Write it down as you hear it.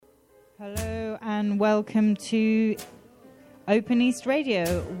Hello and welcome to Open East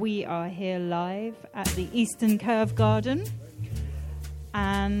Radio. We are here live at the Eastern Curve Garden,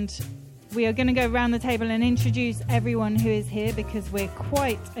 and we are going to go around the table and introduce everyone who is here because we're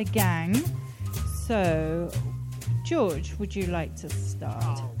quite a gang. So, George, would you like to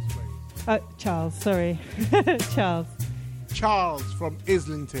start? Charles, sorry. Charles. Charles from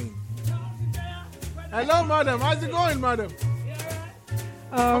Islington. Hello, madam. How's it going, madam?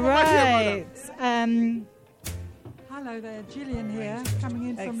 All right. Hello there, Gillian here, coming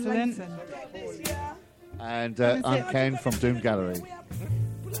in from Excellent. Leighton. And I'm Ken from Doom Gallery. My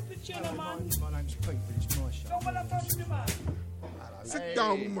name's Pete, but it's my show. Sit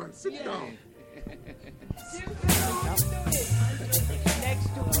down, woman. Sit down.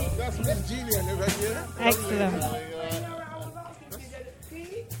 That's Miss Gillian over here. Excellent.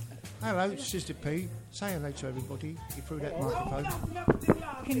 Hello, Sister P. Say hello to everybody. You through that microphone.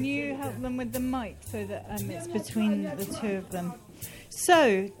 Can you help them with the mic so that it's between the two of them?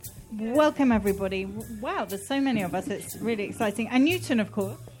 So, welcome everybody. Wow, there's so many of us. It's really exciting. And Newton, of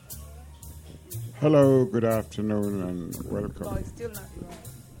course. Hello, good afternoon, and welcome.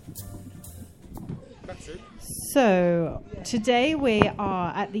 That's it. So, today we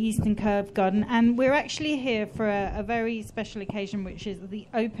are at the Eastern Curve Garden, and we're actually here for a very special occasion, which is the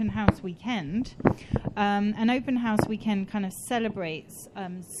Open House Weekend. An Open House Weekend kind of celebrates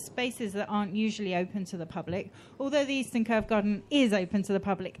spaces that aren't usually open to the public. Although the Eastern Curve Garden is open to the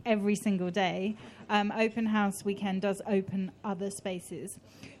public every single day, Open House Weekend does open other spaces.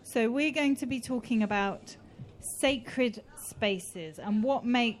 So we're going to be talking about sacred spaces and what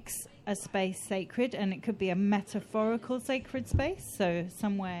makes a space sacred, and it could be a metaphorical sacred space, so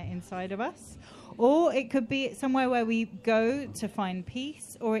somewhere inside of us, or it could be somewhere where we go to find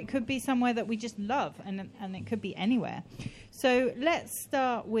peace, or it could be somewhere that we just love, and it could be anywhere. So let's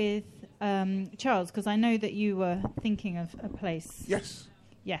start with Charles, because I know that you were thinking of a place. Yes.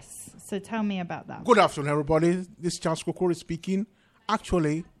 Yes, so tell me about that. Good afternoon, everybody. This is Charles Kokori speaking.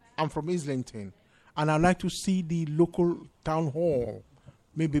 Actually, I'm from Islington, and I'd like to see the local town hall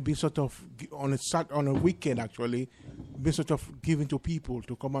maybe be sort of on a weekend, actually, be sort of given to people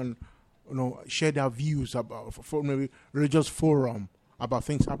to come and share their views about for maybe religious forum about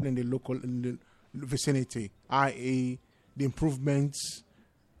things happening in the vicinity, i.e., the improvements,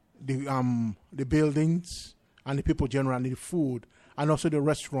 the buildings, and the people generally, the food, and also the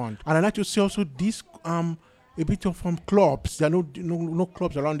restaurant. And I'd like to see also this a bit of clubs. There are no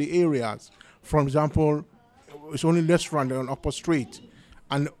clubs around the areas. For example, it's only restaurant on Upper Street.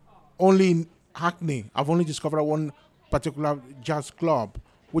 And only in Hackney, I've only discovered one particular jazz club,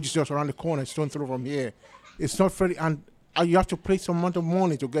 which is just around the corner, stone throw from here. It's not very, and you have to pay some amount of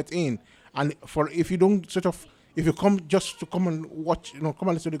money to get in. And if you come just to come and watch, come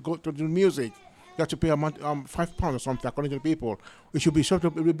and listen to the music, you have to pay £5 or something, according to the people. It should be sort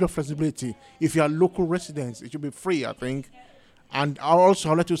of a bit of flexibility. If you are local residents, it should be free, I think. And I'd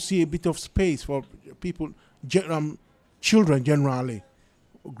like to see a bit of space for people, children generally.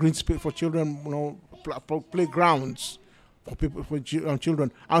 Green space for children, playgrounds for people, for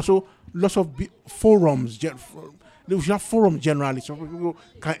children. Also, lots of forums. We should have forums generally, so people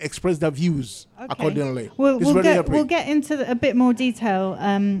can express their views accordingly. We'll get into a bit more detail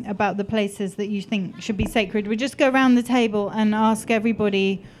about the places that you think should be sacred. We'll just go around the table and ask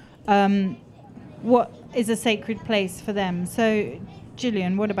everybody what is a sacred place for them. So,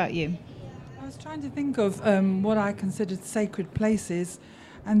 Gillian, what about you? I was trying to think of what I considered sacred places,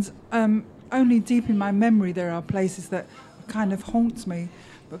 and only deep in my memory there are places that kind of haunt me.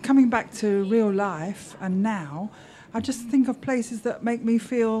 But coming back to real life and now, I just think of places that make me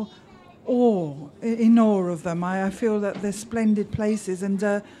feel in awe of them. I feel that they're splendid places, and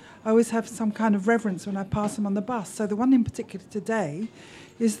I always have some kind of reverence when I pass them on the bus. So the one in particular today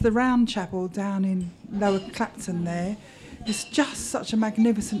is the Round Chapel down in Lower Clapton there. It's just such a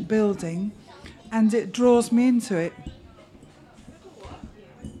magnificent building, and it draws me into it.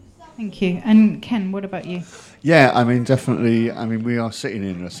 Thank you. And Ken, what about you? Yeah, definitely. We are sitting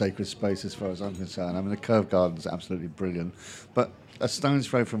in a sacred space as far as I'm concerned. The Curve Garden's absolutely brilliant. But a stone's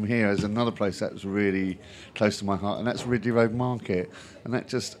throw from here is another place that's really close to my heart, and that's Ridley Road Market. And that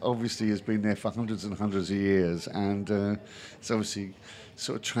just obviously has been there for hundreds and hundreds of years. And it's obviously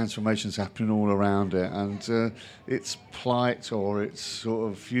sort of transformations happening all around it. And its plight or its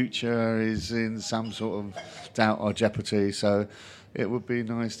sort of future is in some sort of doubt or jeopardy. So it would be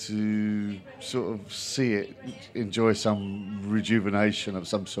nice to sort of see it, enjoy some rejuvenation of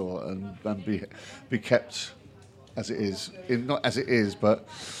some sort, and be kept as it is, not as it is, but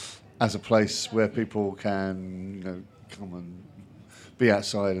as a place where people can, come and be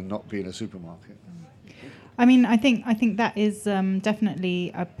outside and not be in a supermarket. I mean, I think that is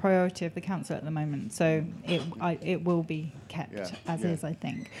definitely a priority of the council at the moment. So it will be kept as is, I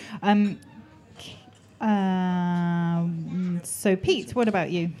think. So Pete, what about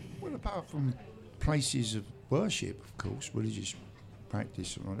you? Well, apart from places of worship, of course, religious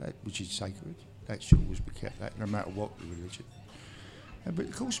practice and all that, which is sacred, that should always be kept, that no matter what the religion. But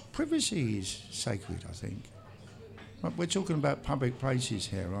of course, privacy is sacred, I think. We're talking about public places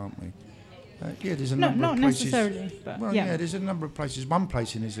here, aren't we? Yeah, there's a number of places. Not necessarily, but well, yeah, there's a number of places. One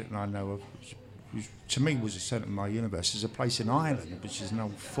place in Islington I know of, which to me was the centre of my universe, is a place in Ireland, which is an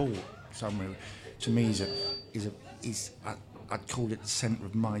old fort somewhere. To me, I'd call it the centre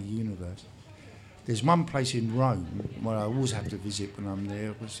of my universe. There's one place in Rome where I always have to visit when I'm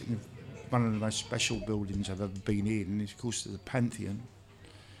there. It's one of the most special buildings I've ever been in, and of course the Pantheon.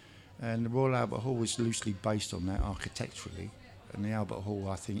 And the Royal Albert Hall is loosely based on that architecturally. And the Albert Hall,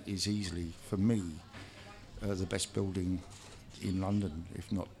 I think, is easily, for me, the best building in London,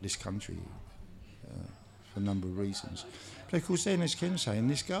 if not this country, for a number of reasons. But of course, then, as Ken's saying,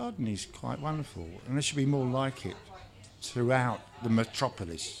 this garden is quite wonderful, and there should be more like it throughout the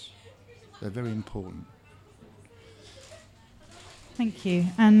metropolis. They're very important. Thank you.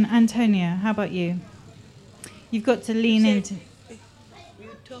 And Antonia, how about you? You've got to lean into...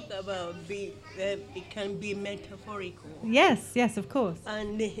 Talk about it can be metaphorical. Yes, of course.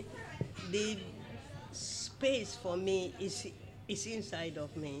 And the space for me is inside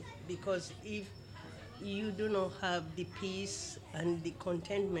of me, because if you do not have the peace and the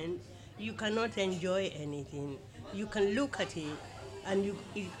contentment, you cannot enjoy anything. You can look at it and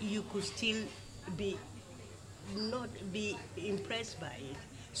you could still not be impressed by it.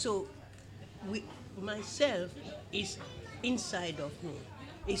 So myself is inside of me.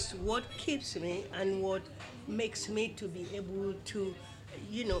 It's what keeps me and what makes me to be able to,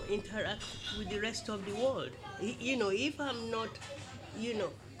 interact with the rest of the world. If I'm not,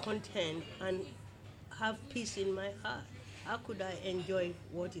 content and have peace in my heart, how could I enjoy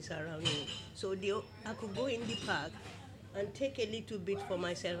what is around me? So I could go in the park and take a little bit for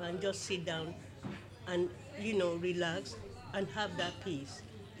myself and just sit down and, relax and have that peace.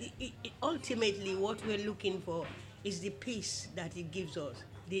 Ultimately, what we're looking for is the peace that it gives us.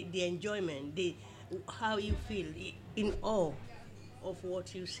 The enjoyment, how you feel in awe of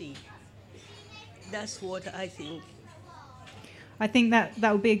what you see. That's what I think. I think that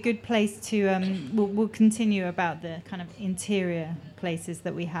would be a good place to. We'll continue about the kind of interior places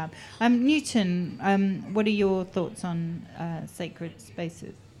that we have. Newton, what are your thoughts on sacred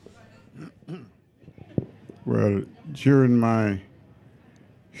spaces? Well, during my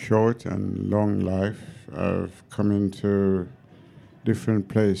short and long life, I've come into different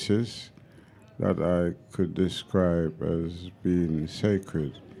places that I could describe as being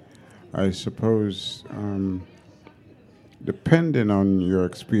sacred. I suppose, depending on your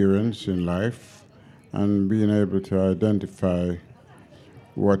experience in life and being able to identify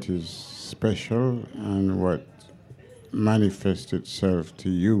what is special and what manifests itself to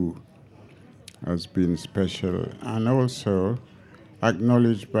you as being special, and also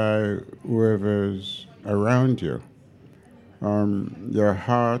acknowledged by whoever's around you. Your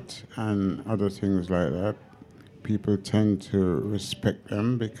heart and other things like that, people tend to respect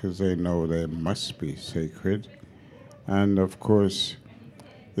them because they know they must be sacred. And of course,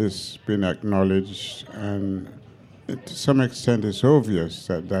 it's been acknowledged, and to some extent it's obvious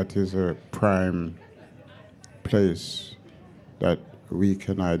that that is a prime place that we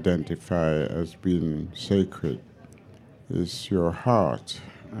can identify as being sacred. It's your heart,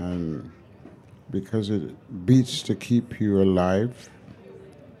 and because it beats to keep you alive,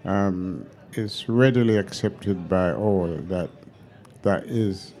 it's readily accepted by all that that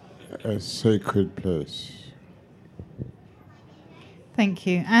is a sacred place. Thank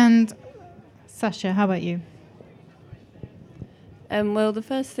you. And Sasha, how about you? Well, the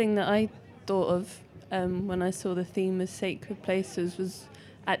first thing that I thought of when I saw the theme of sacred places was,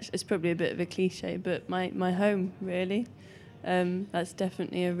 actually, it's probably a bit of a cliche, but my home, really. That's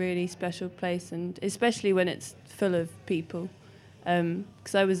definitely a really special place, and especially when it's full of people.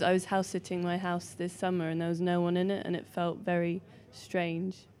 Because I was house sitting my house this summer, and there was no one in it, and it felt very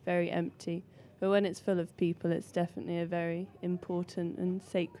strange, very empty. But when it's full of people, it's definitely a very important and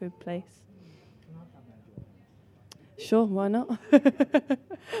sacred place. Sure, why not?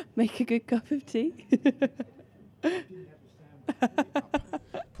 Make a good cup of tea.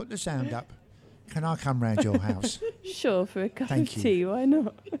 Put the sound up. Can I come round your house? Sure, for a cup Thank of you. tea, why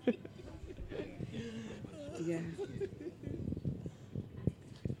not? Yeah.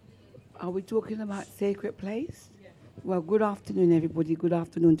 Are we talking about sacred place? Well, good afternoon, everybody. Good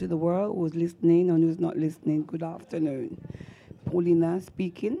afternoon to the world who's listening and who's not listening. Good afternoon. Paulina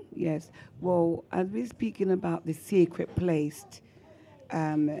speaking. Yes. Well, as we're speaking about the sacred place,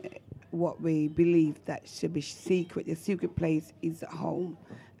 what we believe that should be secret, the secret place is at home,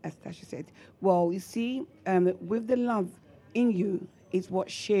 as Tasha said. Well, you see, with the love in you is what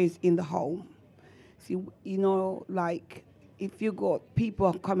shares in the home. See, you know, like if you got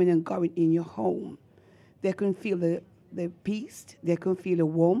people coming and going in your home, they can feel the peace, they can feel the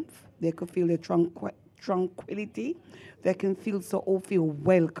warmth, they can feel the tranquility, they can feel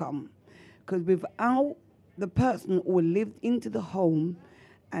welcome. Because without the person who lived into the home,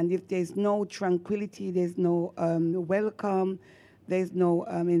 and if there's no tranquility, there's no welcome, there's no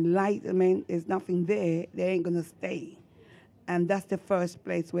enlightenment, there's nothing there, they ain't gonna stay. And that's the first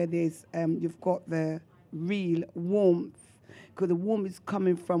place where there's you've got the real warmth, because the warmth is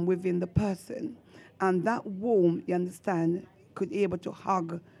coming from within the person. And that warmth, you understand, could be able to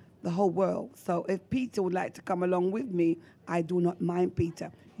hug the whole world. So if Peter would like to come along with me, I do not mind,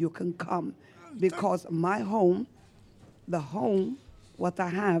 Peter. You can come. Because my home, the home, what I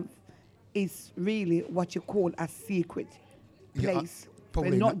have, is really what you call a secret place.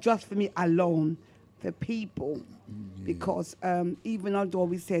 But not just for me alone, for people. Because even although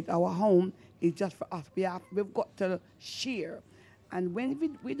we said our home is just for us, we've got to share. And when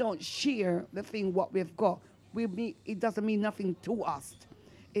we don't share the thing what we've got, it doesn't mean nothing to us.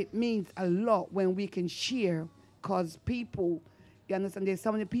 It means a lot when we can share, because people, you understand, there's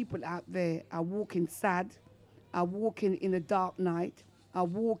so many people out there are walking sad, are walking in a dark night, are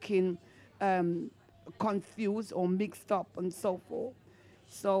walking confused or mixed up and so forth.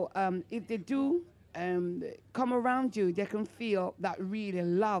 So if they do come around you, they can feel that really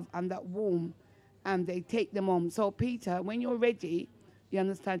love and that warmth, and they take them home. So Peter, when you're ready, you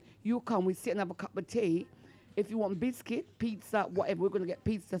understand, you come, we sit and have a cup of tea. If you want biscuit, pizza, whatever, we're going to get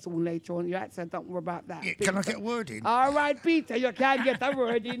pizza soon later on. Right, so don't worry about that. Yeah, can I get a word in? All right, Peter, you can't get a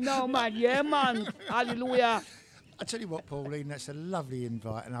word in. No, man. Yeah, man. Hallelujah. I tell you what, Pauline, that's a lovely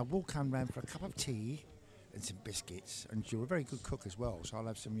invite, and I will come round for a cup of tea and some biscuits. And you're a very good cook as well, so I'll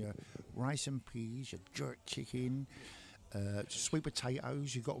have some of your rice and peas, your jerk chicken, sweet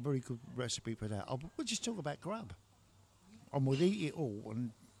potatoes. You've got a very good recipe for that. We'll just talk about grub. And we'll eat it all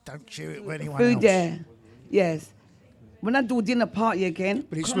and don't share it with anyone else. Food there. Yes. When I do dinner party again,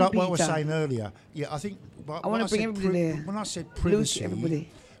 but it's like what I was saying earlier. Yeah, I think. I want to bring everybody there. When I said privacy,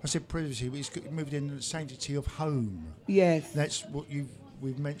 it's moved in the sanctity of home. Yes. That's what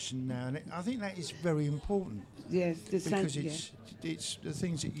we've mentioned now, and I think that is very important. Yes, because it's the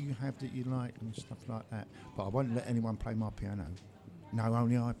things that you have that you like and stuff like that. But I won't let anyone play my piano. No,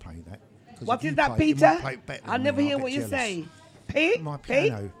 only I play that. What is that, Peter? I never hear what you say. Pete? My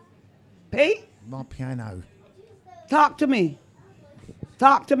piano. Pete? My piano. Talk to me.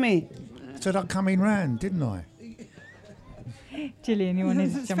 Talk to me. Said I'd come in round, didn't I? Gillian, you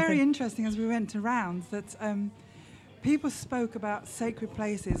wanted to It's jump very in? interesting as we went around that people spoke about sacred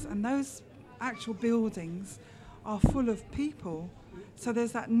places, and those actual buildings are full of people. So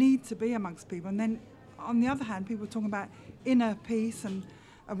there's that need to be amongst people. And then on the other hand, people are talking about inner peace and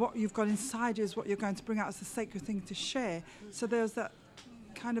what you've got inside you is what you're going to bring out as a sacred thing to share. So there's that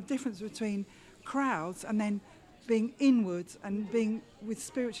kind of difference between crowds and then being inwards and being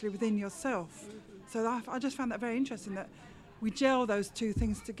spiritually within yourself. So I just found that very interesting that we gel those two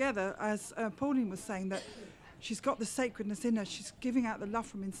things together. As Pauline was saying, that she's got the sacredness in her, she's giving out the love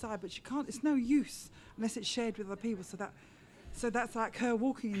from inside, but she can't. It's no use unless it's shared with other people. So that's like her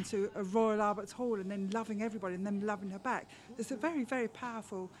walking into a Royal Albert Hall and then loving everybody and then loving her back. It's a very, very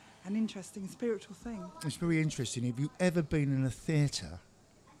powerful and interesting spiritual thing. It's very interesting. Have you ever been in a theatre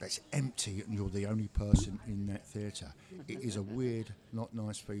that's empty and you're the only person in that theatre? It is a weird, not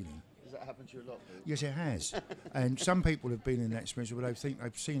nice feeling. Does that happen to you a lot? Yes, it has. And some people have been in that experience where they think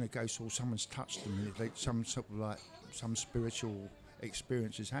they've seen a ghost or someone's touched them and some spiritual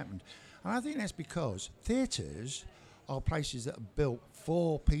experience has happened. And I think that's because theatres are places that are built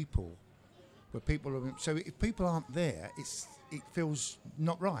for people, where people are. So if people aren't there, it feels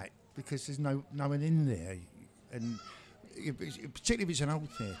not right because there's no one in there, and particularly if it's an old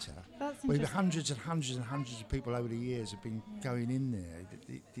theatre, where hundreds and hundreds and hundreds of people over the years have been going in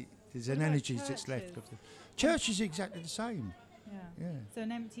there. There's an energy that's left. Church is exactly the same. Yeah. So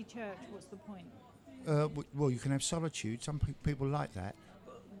an empty church, what's the point? Well, you can have solitude. Some people like that,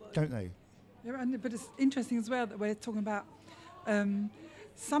 don't they? Yeah, but it's interesting as well that we're talking about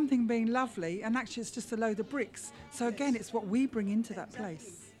something being lovely, and actually it's just a load of bricks. So again, it's what we bring into that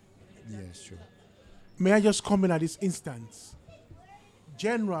place. Yeah, it's true. May I just comment at this instance?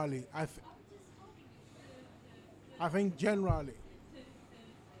 Generally, I think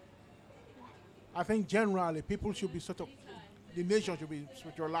generally people should be the nation should be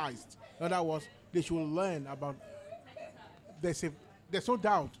spiritualized. In other words, they should learn about. There's no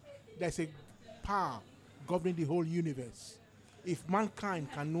doubt there's a power governing the whole universe. If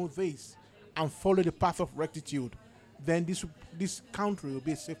mankind can know this and follow the path of rectitude, then this country will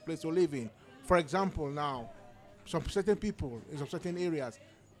be a safe place to live in. For example, now, some certain people in some certain areas,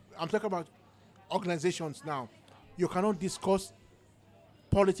 I'm talking about organizations now, you cannot discuss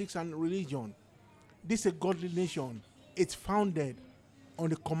politics and religion. This is a godly nation. It's founded on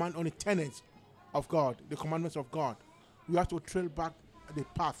the tenets of God, the commandments of God. We have to trail back the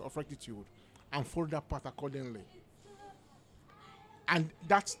path of rectitude and follow that path accordingly. And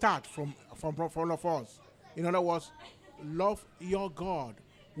that starts from all of us. In other words, love your God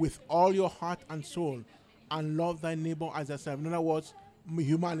with all your heart and soul, and love thy neighbor as thyself. In other words,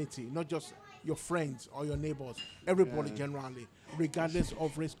 humanity, not just your friends or your neighbors, everybody generally, regardless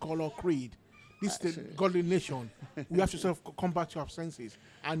of race, color, creed. This is the godly nation. We have to sort of come back to our senses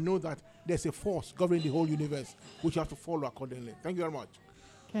and know that there's a force governing the whole universe, which you have to follow accordingly. Thank you very much.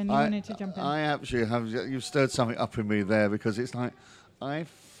 Ken, you wanted to jump in? I actually have. You've stirred something up in me there, because it's like, I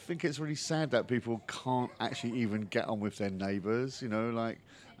think it's really sad that people can't actually even get on with their neighbours,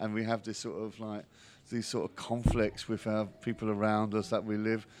 and we have this sort of these sort of conflicts with our people around us that we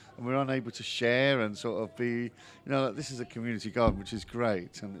live, and we're unable to share and sort of be, this is a community garden, which is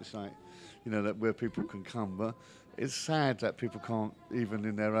great, and it's like, that where people can come, but it's sad that people can't even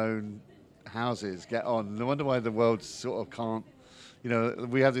in their own houses get on. No wonder why the world sort of can't.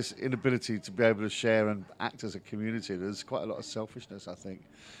 We have this inability to be able to share and act as a community. There's quite a lot of selfishness, I think,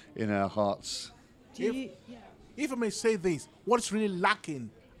 in our hearts. If I may say this, what's really lacking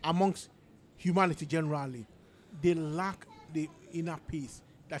amongst humanity generally, they lack the inner peace.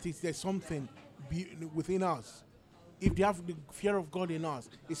 That is, there's something within us. If they have the fear of God in us,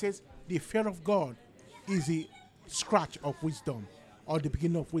 it says the fear of God is the scratch of wisdom, or the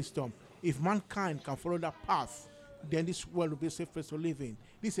beginning of wisdom. If mankind can follow that path, then this world will be a safe place to live in.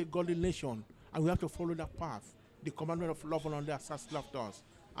 This is a godly nation, and we have to follow that path. The commandment of love one another as loved us,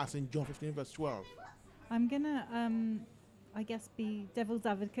 as in John 15 verse 12. I'm going to, I guess, be devil's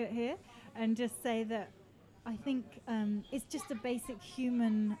advocate here and just say that I think it's just a basic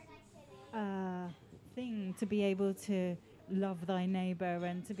human thing to be able to love thy neighbour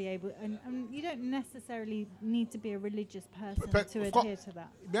and to be able... And you don't necessarily need to be a religious person to adhere to that.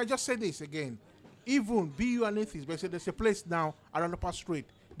 May I just say this again? Even be you an atheist, but there's a place now around the Park Street,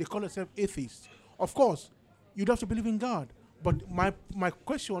 they call themselves atheists. Of course, you don't have to believe in God. But my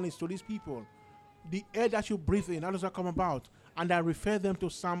question is to these people, the air that you breathe in, how does that come about? And I refer them to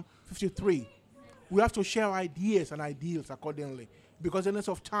Psalm 53. We have to share ideas and ideals accordingly. Because in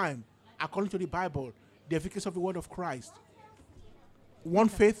the of time, according to the Bible, the efficacy of the word of Christ, one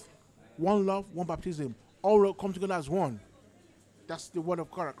faith, one love, one baptism, all come together as one. That's the word of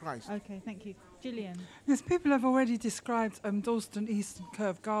God, Christ. Okay, thank you. Gillian. Yes, people have already described Dalston Eastern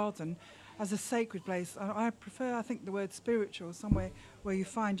Curve Garden as a sacred place. I think, the word spiritual, somewhere where you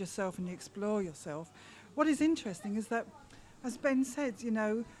find yourself and you explore yourself. What is interesting is that, as Ben said,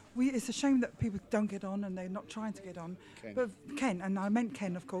 it's a shame that people don't get on and they're not trying to get on. Ken, and I meant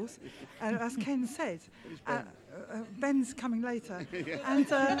Ken, of course. And as Ken said, Ben's coming later. And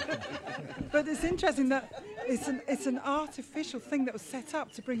but it's interesting that it's an artificial thing that was set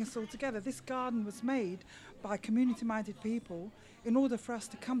up to bring us all together. This garden was made by community-minded people in order for us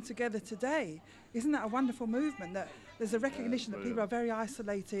to come together today. Isn't that a wonderful movement? That there's a recognition that people are very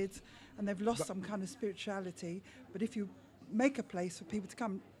isolated and they've lost some kind of spirituality. But if you make a place for people to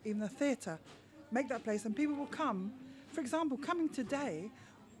come, even a theatre, make that place and people will come. For example, coming today,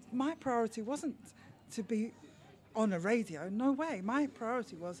 my priority wasn't to be on a radio, no way. My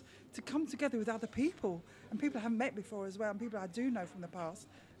priority was to come together with other people, and people I haven't met before as well, and people I do know from the past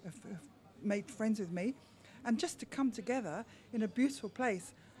have made friends with me, and just to come together in a beautiful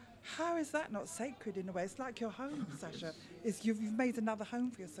place. How is that not sacred in a way? It's like your home, Sasha. You've made another home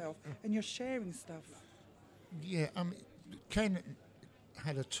for yourself, and you're sharing stuff. Yeah, Ken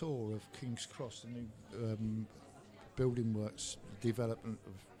had a tour of King's Cross, the new building works, development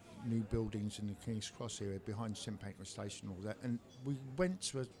of new buildings in the King's Cross area behind St Pancras Station and all that, and we went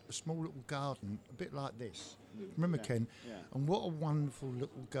to a small little garden, a bit like this. Remember, Ken? Yeah. And what a wonderful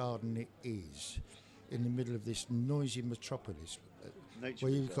little garden it is in the middle of this noisy metropolis,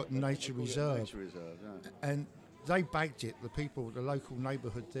 where you've got nature reserve. And they bagged it, the local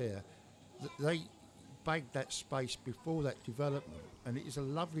neighbourhood there, they bagged that space before that development, and it is a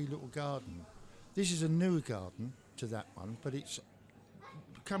lovely little garden. This is a newer garden to that one, but it's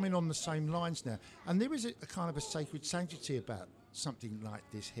coming on the same lines now. And there is a kind of a sacred sanctity about something like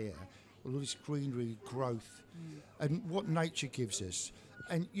this here, all this greenery, growth, and what nature gives us.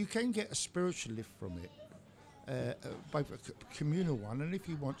 And you can get a spiritual lift from it, both a communal one, and if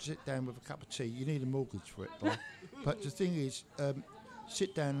you want to sit down with a cup of tea, you need a mortgage for it, Bob. But the thing is,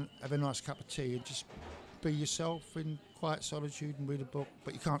 sit down, have a nice cup of tea, and just be yourself in quiet solitude and read a book,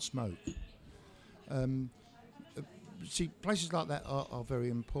 but you can't smoke. See, places like that are very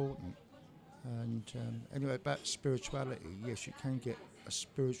important. And anyway, about spirituality, yes, you can get a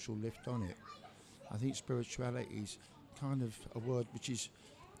spiritual lift on it. I think spirituality is kind of a word which is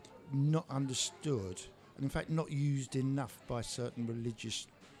not understood, and in fact not used enough by certain religious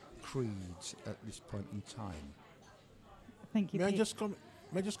creeds at this point in time. Thank you. May I just come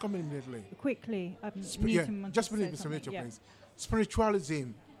in immediately? Quickly, just Mr. please.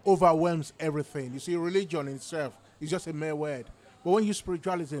 Spiritualism overwhelms everything. You see, religion in itself is just a mere word. But when you use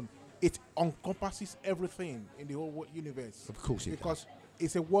spiritualism, it encompasses everything in the whole universe. Of course it because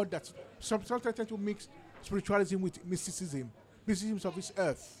it's a word that sometimes tend to mix spiritualism with mysticism. Mysticism of this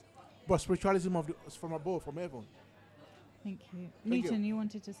earth, but spiritualism from above, from heaven. Thank you. Newton, you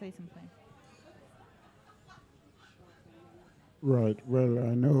wanted to say something? Right. Well,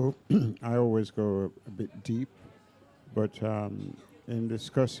 I know I always go a bit deep, but in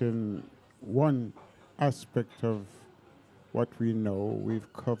discussing one aspect of what we know,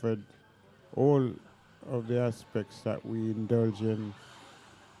 we've covered all of the aspects that we indulge in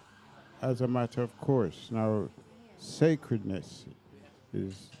as a matter of course. Now, sacredness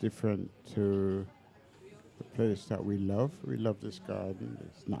is different to the place that we love. We love this garden.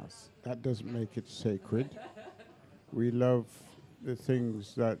 It's nice. That doesn't make it sacred. We love the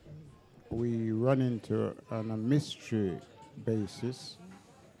things that we run into on a mystery basis,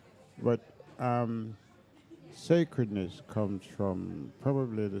 but sacredness comes from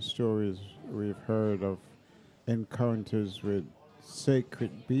probably the stories we've heard of encounters with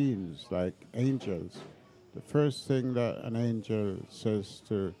sacred beings like angels. The first thing that an angel says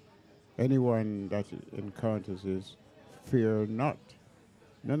to anyone that it encounters is, "Fear not."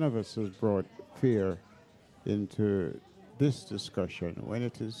 None of us has brought fear into this discussion when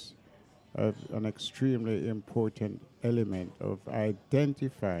it is an extremely important element of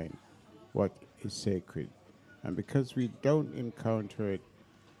identifying what is sacred. And because we don't encounter it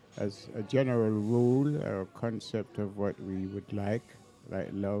as a general rule or concept of what we would like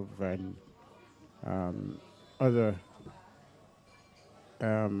love and other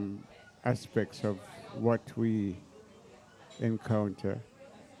aspects of what we encounter,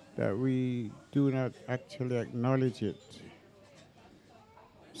 that we do not actually acknowledge it.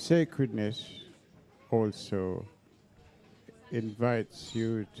 Sacredness also invites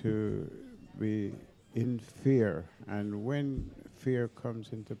you to be in fear, and when fear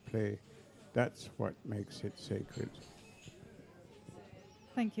comes into play, that's what makes it sacred.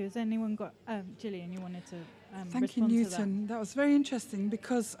 Thank you. Has anyone got... Gillian, you wanted to Thank you, Newton. That was very interesting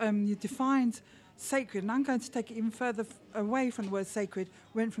because you defined sacred, and I'm going to take it even further away from the word sacred,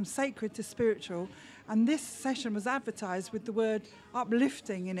 went from sacred to spiritual, and this session was advertised with the word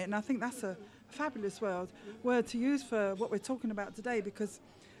uplifting in it, and I think that's a fabulous word to use for what we're talking about today, because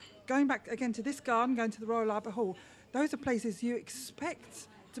going back again to this garden, going to the Royal Albert Hall, those are places you expect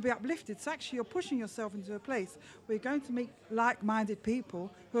to be uplifted. So actually you're pushing yourself into a place where you're going to meet like-minded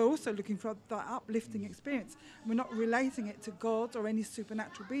people who are also looking for that uplifting experience. And we're not relating it to God or any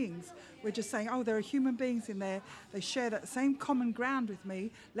supernatural beings. We're just saying, oh, there are human beings in there. They share that same common ground with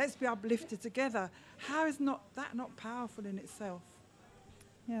me. Let's be uplifted together. How is that not powerful in itself?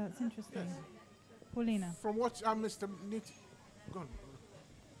 Yeah, that's interesting. Yes. Paulina. From what Mr. Newton... Go on.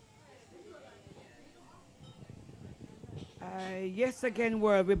 Yes, again,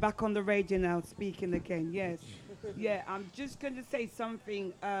 we're back on the radio now, speaking again, yes. Yeah, I'm just going to say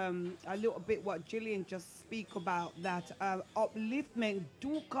something, a little bit what Gillian just speak about, that upliftment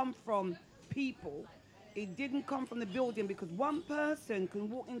do come from people. It didn't come from the building, because one person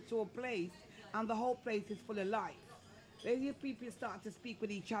can walk into a place and the whole place is full of life. Then people start to speak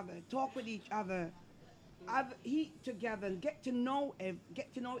with each other, talk with each other, eat together, and get to know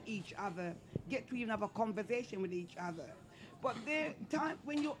each other, get to even have a conversation with each other. But there time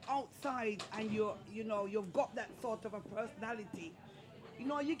when you're outside and you've got that sort of a personality,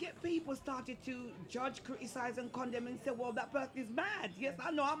 you get people started to judge, criticize, and condemn and say, well, that person is mad. Yes,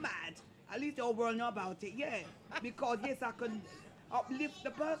 I know I'm mad. At least the whole world know about it, yeah. Because yes, I can uplift the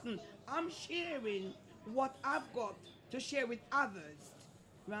person. I'm sharing what I've got to share with others,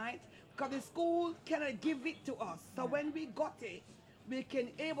 right? Because the school cannot give it to us. So when we got it, we can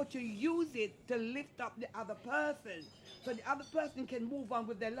able to use it to lift up the other person, so the other person can move on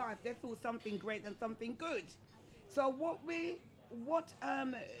with their life. They feel something great and something good. So what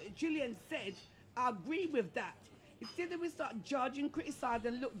Gillian said, I agree with that. Instead of we start judging,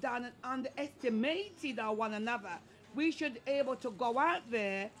 criticizing, look down and underestimating our one another, we should able to go out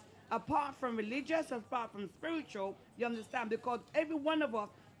there, apart from religious, apart from spiritual, you understand, because every one of us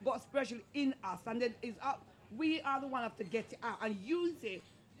got spiritual in us, and then it's up. We are the one have to get it out and use it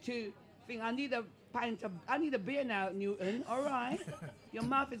to think. I need a beer now, Newton. All right, your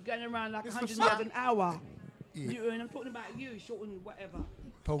mouth is going around like 100 miles an hour. Newton, I'm talking about you, Shorten, whatever.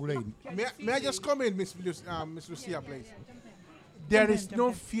 Pauline. May I just come in, Miss Lucia, please? There is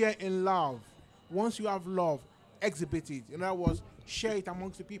no fear in love. Once you have love, exhibit it. In other words, share it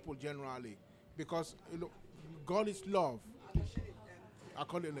amongst the people generally, because God is love.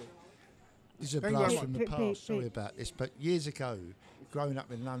 Accordingly. This is a blast from the past. Sorry about this, but years ago, growing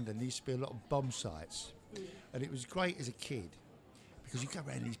up in London, there used to be a lot of bomb sites, and it was great as a kid because you go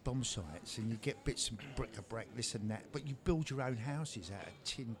around these bomb sites and you get bits of bric-a-brac, this and that, but you build your own houses out of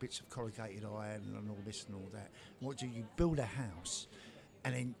tin bits of corrugated iron and all this and all that. And what do you build a house,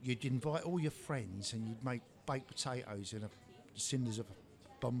 and then you'd invite all your friends and you'd make baked potatoes in the cinders of a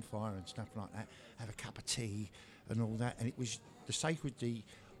bonfire and stuff like that, have a cup of tea and all that, and it was the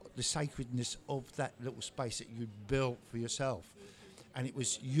sacredness of that little space that you'd built for yourself, and it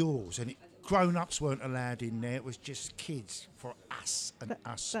was yours, and grown-ups weren't allowed in there. It was just kids, for us and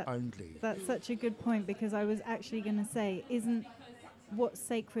us only. That's such a good point, because I was actually going to say, isn't what's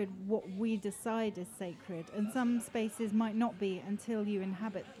sacred what we decide is sacred? And some spaces might not be until you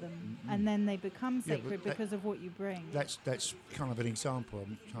inhabit them, and then they become sacred because of what you bring. That's kind of an example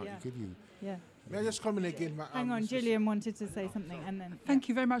I'm trying to give you. Yeah. May I just come in again? Hang on, Gillian wanted to say something, and then... Thank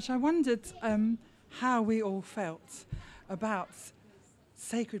you very much. I wondered how we all felt about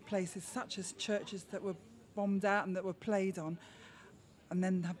sacred places such as churches that were bombed out and that were played on and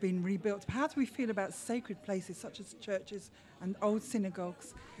then have been rebuilt. How do we feel about sacred places such as churches and old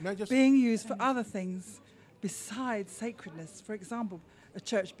synagogues being used for other things besides sacredness? For example, a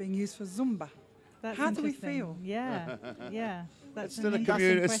church being used for Zumba. That's how do we feel? Yeah, yeah. It's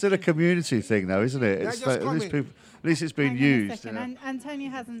still a community thing, though, isn't it? It's like, at least it's been used. And Antonia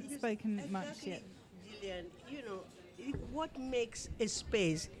hasn't spoken much yet. Gillian, what makes a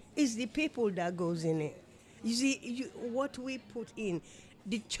space is the people that goes in it. You see, what we put in.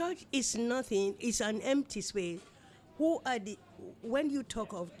 The church is nothing. It's an empty space. When you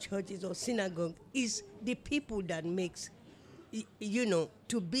talk of churches or synagogue, is the people that makes,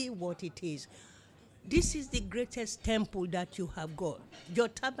 to be what it is. This is the greatest temple that you have got. Your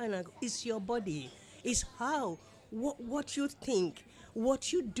tabernacle is your body. It's what you think,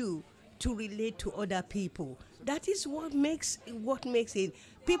 what you do to relate to other people. That is what makes it.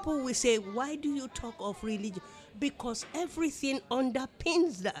 People will say, why do you talk of religion? Because everything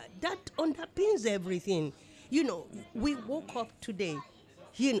underpins that. That underpins everything. We woke up today,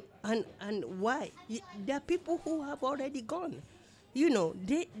 and why? There are people who have already gone.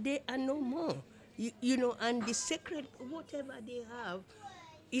 They are no more. And the sacred, whatever they have,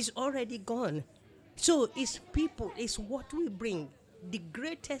 is already gone. So it's people, it's what we bring. The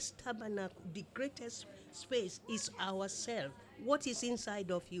greatest tabernacle, the greatest space is ourselves. What is inside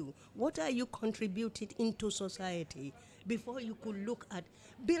of you? What are you contributing into society? Before you could look at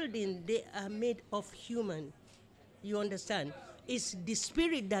buildings, they are made of human. You understand? It's the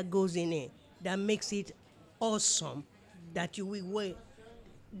spirit that goes in it that makes it awesome. That you will wear.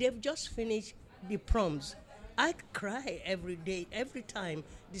 They've just finished the proms. I cry every day, every time,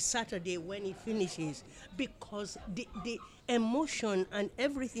 the Saturday when it finishes, because the emotion and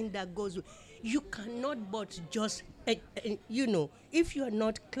everything that goes with, you cannot but just, if you are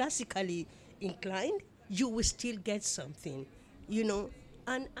not classically inclined, you will still get something,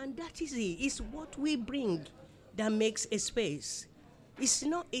 and that is it. It's what we bring that makes a space. It's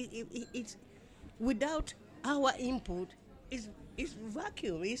not, it's without our input, it's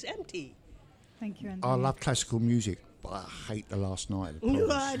vacuum, it's empty. Thank you, Anthony. I love classical music, but I hate the last night of the No,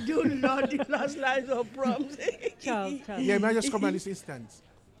 I do love the last night of proms. Charles. Yeah, may I just come at this instance?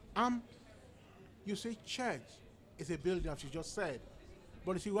 You say church is a building, as you just said,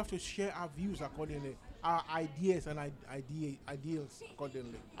 but you see, we have to share our views accordingly, our ideas and ideals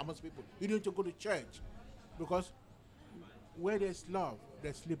accordingly amongst people. You need to go to church, because where there's love,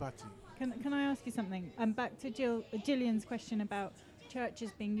 there's liberty. Can I ask you something? Back to Gillian's question about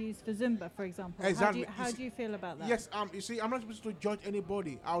churches being used for Zumba, for example. Exactly. How do you feel about that? Yes, you see, I'm not supposed to judge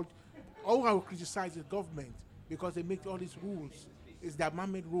anybody. I will criticize the government because they make all these rules. It's their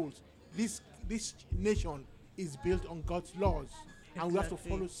man-made rules. This nation is built on God's laws. and we have to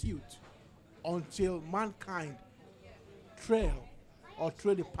Exactly. follow suit until mankind trail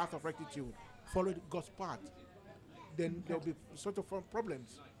the path of rectitude, follow God's path. Then there'll be sort of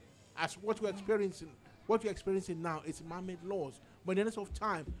problems. As what we're experiencing now is man-made laws. But in the end of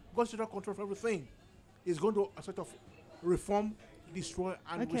time, God's total control of everything is going to sort of reform, destroy,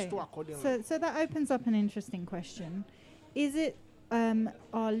 and restore accordingly. So that opens up an interesting question. Is it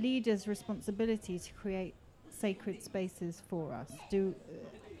our leaders' responsibility to create sacred spaces for us?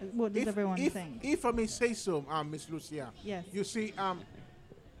 What does everyone think? If I may say so, Miss Lucia. Yes. You see, a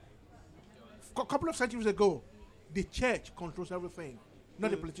couple of centuries ago, the church controls everything,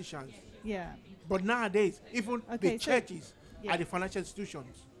 not the politicians. Yeah. But nowadays, even the churches yeah. are the financial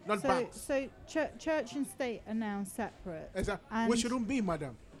institutions, not So, banks. so church and state are now separate. Exactly. And We shouldn't be,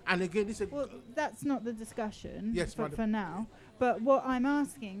 madam. And again, this is well, that's not the discussion Yes, for, madam. for now. But what I'm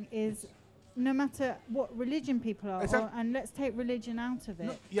asking is, no matter what religion people are, and let's take religion out of it,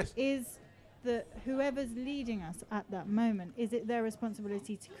 No, yes. is that whoever's leading us at that moment, is it their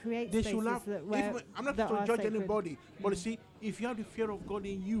responsibility to create they spaces should have. that where I'm not that to are judge sacred? anybody, but you see, if you have the fear of God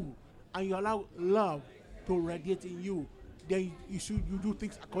in you and you allow love to radiate in you, then you do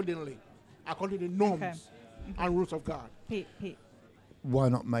things according to the norms and rules of God. Pete. Why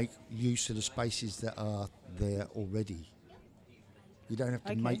not make use of the spaces that are there already? You don't have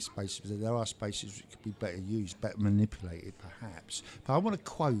to make spaces, but there are spaces that could be better used, better manipulated, perhaps. But I want to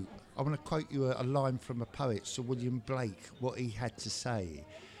quote you a line from a poet, Sir William Blake, what he had to say.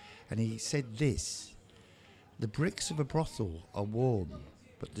 And he said this: "The bricks of a brothel are warm,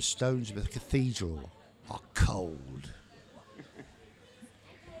 but the stones of a cathedral are cold."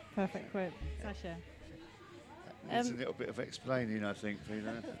 Perfect quote. Sasha. It's a little bit of explaining, I think,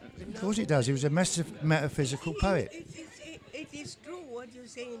 Peter. Of course it does. He was a metaphysical poet. It is true what you're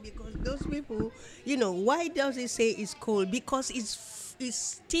saying, because those people, why does it say it's cold? Because it's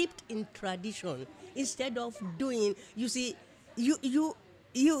steeped in tradition. Instead of doing, you see,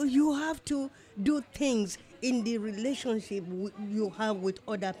 you have to do things in the relationship you have with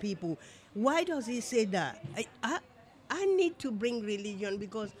other people. Why does he say that? I need to bring religion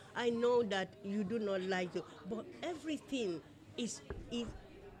because I know that you do not like it. But everything is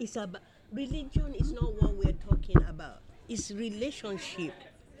about religion. Is not what we're talking about. It's relationship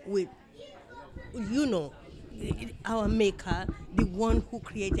with, our Maker, the one who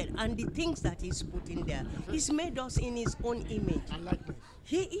created, and the things that He's put in there. He's made us in His own image. I like this.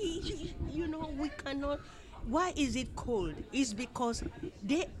 We cannot. Why is it cold? It's because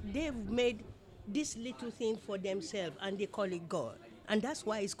they've made this little thing for themselves and they call it God, and that's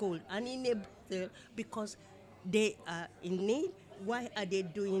why it's cold. And in because they are in need, why are they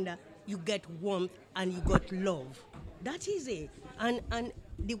doing that? You get warmth and you got love. That is it. And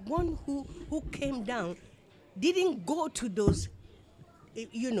the one who came down didn't go to those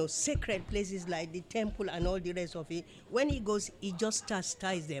sacred places like the temple and all the rest of it. When he goes, he just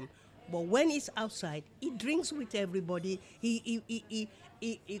chastises them. But when he's outside, he drinks with everybody. He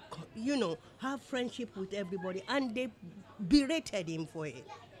have friendship with everybody, and they berated him for it.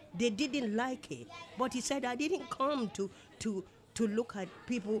 They didn't like it, but he said, "I didn't come to look at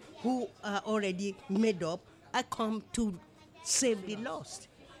people who are already made up. I come to save the lost."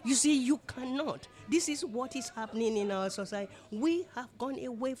 You see, you cannot. This is what is happening in our society. We have gone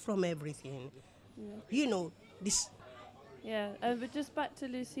away from everything. This. Yeah, but just back to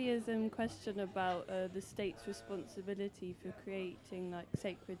Lucia's question about the state's responsibility for creating like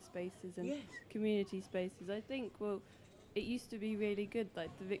sacred spaces and community spaces. I think, it used to be really good. Like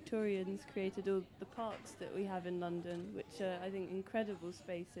the Victorians created all the parks that we have in London, which are, I think, incredible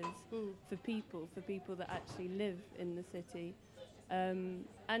spaces for people that actually live in the city. And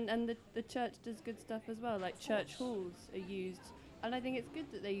the church does good stuff as well. Like church halls are used. And I think it's good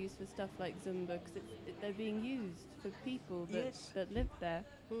that they're used for stuff like Zumba, because they're being used for people that live there.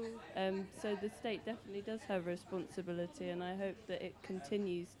 So the state definitely does have a responsibility, and I hope that it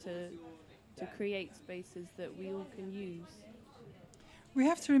continues to create spaces that we all can use. We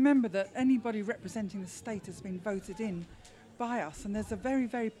have to remember that anybody representing the state has been voted in by us, and there's a very,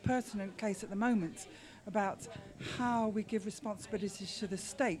 very pertinent case at the moment about how we give responsibilities to the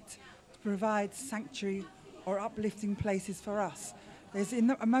state to provide sanctuary or uplifting places for us. There's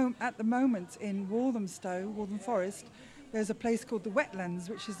at the moment in Waltham Forest, there's a place called the Wetlands,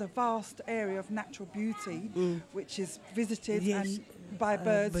 which is a vast area of natural beauty, which is visited and by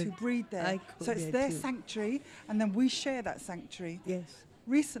birds who breed there. So it's their sanctuary, and then we share that sanctuary. Yes.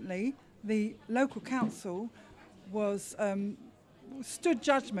 Recently, the local council was stood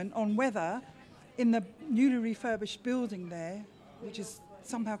judgment on whether in the newly refurbished building there, which is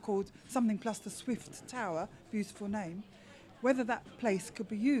somehow called something plus the Swift Tower, beautiful name, whether that place could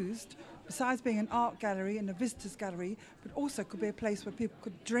be used, besides being an art gallery and a visitors gallery, but also could be a place where people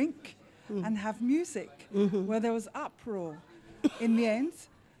could drink and have music, where there was uproar. In the end,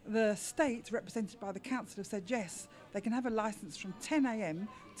 the state, represented by the council, have said yes, they can have a licence from 10 a.m.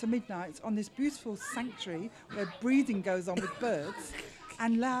 to midnight on this beautiful sanctuary where breeding goes on with birds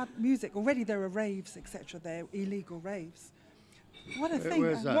and loud music. Already there are raves, etc. There, illegal raves. What a thing.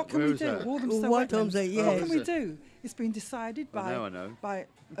 Where's that? What can Where we is do? that? Walthamstow Walthamstow, Wetlands. yes. What can we do? It's been decided Now I know. by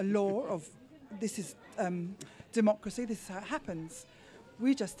a law of this is democracy, this is how it happens.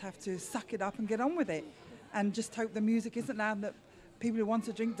 We just have to suck it up and get on with it and just hope the music isn't loud and that people who want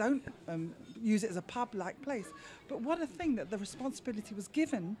to drink don't use it as a pub-like place. But what a thing that the responsibility was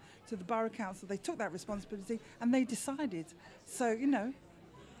given to the Borough Council. They took that responsibility and they decided. So,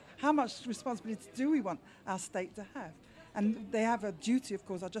 how much responsibility do we want our state to have? And they have a duty, of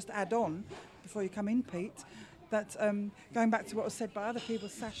course, I'll just add on, before you come in, Pete, that going back to what was said by other people,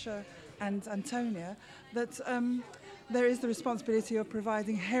 Sasha and Antonia, that there is the responsibility of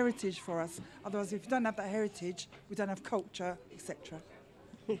providing heritage for us. Otherwise, if you don't have that heritage, we don't have culture, etc.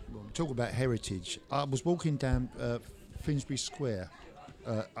 Well, talk about heritage. I was walking down Finsbury Square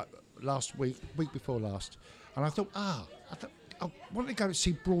last week before last, and I thought, I wanted to go and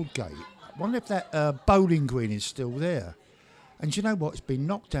see Broadgate. I wonder if that bowling green is still there. And you know what? It's been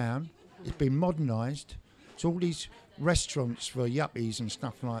knocked down. It's been modernised. It's all these restaurants for yuppies and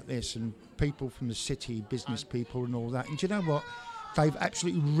stuff like this, and people from the city, business people and all that. And do you know what? They've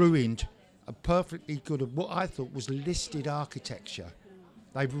absolutely ruined a perfectly good, what I thought was listed architecture.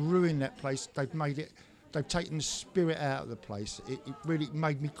 They've ruined that place. They've taken the spirit out of the place. It really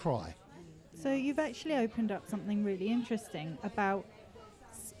made me cry. So you've actually opened up something really interesting about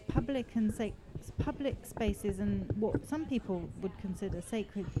public spaces and what some people would consider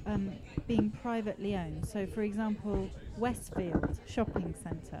sacred being privately owned. So, for example, Westfield Shopping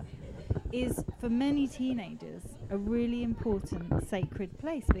Centre is, for many teenagers, a really important sacred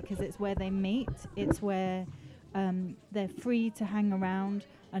place because it's where they meet, it's where they're free to hang around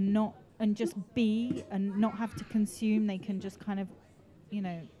and just be and not have to consume. They can just kind of,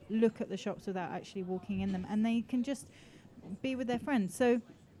 look at the shops without actually walking in them, and they can just be with their friends. So,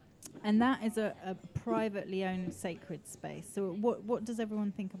 and that is a privately owned sacred space. So what does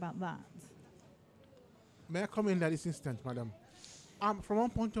everyone think about that? May I come in at this instant, madam? From one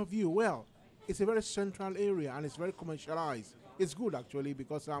point of view, well, it's a very central area and it's very commercialized. It's good, actually,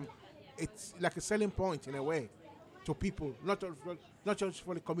 because it's like a selling point in a way to people, not just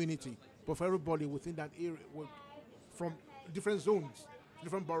for the community, but for everybody within that area, from different zones,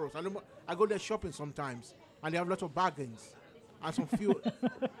 different boroughs. I go there shopping sometimes, and they have a lot of bargains. And some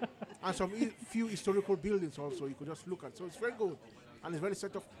few historical buildings also you could just look at. So it's very good, and it's very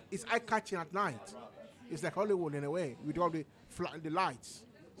set off. It's eye-catching at night. It's like Hollywood in a way, with all the lights.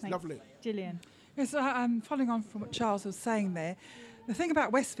 It's lovely. Gillian. Yes, I'm following on from what Charles was saying there. The thing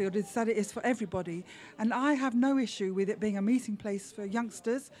about Westfield is that it is for everybody, and I have no issue with it being a meeting place for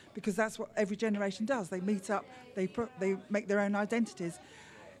youngsters because that's what every generation does. They meet up, they make their own identities.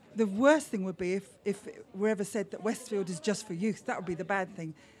 The worst thing would be if it were ever said that Westfield is just for youth. That would be the bad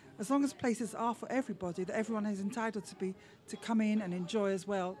thing. As long as places are for everybody, that everyone is entitled to come in and enjoy as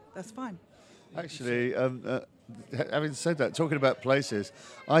well, that's fine. Actually, having said that, talking about places,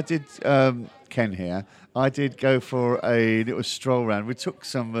 I did, Ken here, I did go for a little stroll around. We took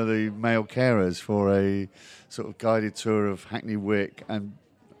some of the male carers for a sort of guided tour of Hackney Wick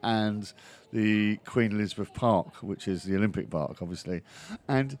and the Queen Elizabeth Park, which is the Olympic Park, obviously.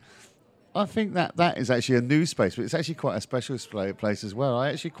 And I think that is actually a new space, but it's actually quite a special place as well. I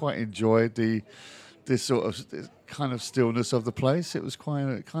actually quite enjoyed this kind of stillness of the place. It was quite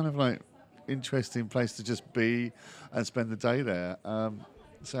a kind of like interesting place to just be and spend the day there.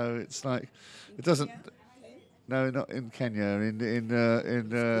 So it's like it doesn't. No, not in Kenya.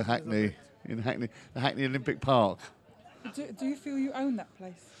 In Hackney, the Hackney Olympic Park. Do you feel you own that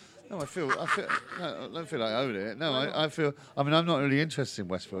place? No, I don't feel like I own it. No, I feel. I mean, I'm not really interested in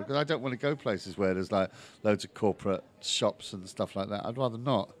Westfield because I don't want to go places where there's like loads of corporate shops and stuff like that. I'd rather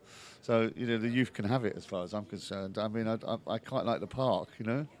not. So the youth can have it, as far as I'm concerned. I mean, I quite like the park.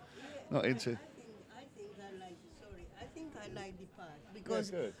 Not into. I think I like the park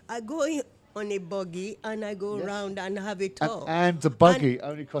because I go on a buggy and I go around and have a tour. And the buggy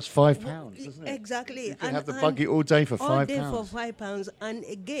only costs £5, doesn't it? Exactly. You can have the buggy all day for £5. All day for £5, and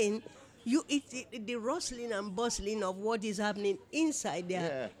again, the rustling and bustling of what is happening inside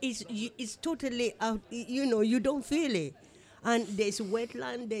there is totally out. You don't feel it. And there's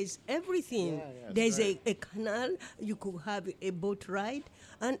wetland, there's everything. There's a canal, you could have a boat ride.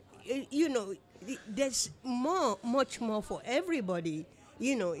 And, there's much more for everybody.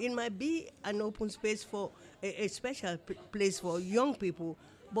 It might be an open space for a special place for young people,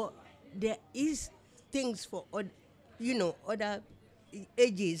 but there is things for other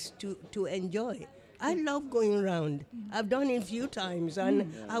ages to enjoy. I love going around. I've done it a few times,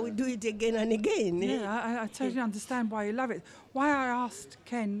 and I will do it again and again. Yeah, I totally understand why you love it. Why I asked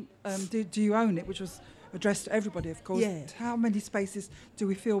Ken, do you own it, which was addressed to everybody, of course, how many spaces do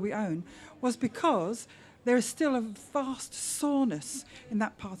we feel we own, was because there is still a vast soreness in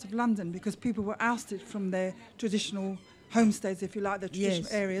that part of London because people were ousted from their traditional homesteads, if you like, the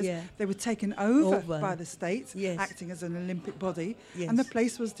traditional areas. Yeah. They were taken over by the state, acting as an Olympic body, and the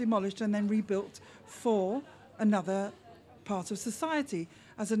place was demolished and then rebuilt for another part of society.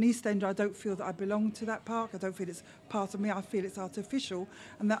 As an East Ender, I don't feel that I belong to that park. I don't feel it's part of me. I feel it's artificial,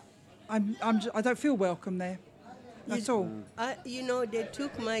 and that I don't feel welcome there. That's all. They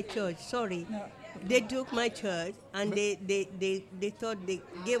took my church. Sorry. No. They took my church, and they thought they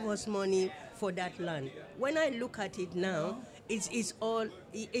gave us money for that land. When I look at it now, it's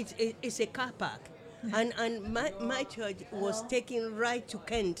a car park, and my church was taken right to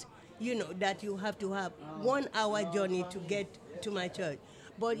Kent. That you have to have 1 hour journey to get to my church.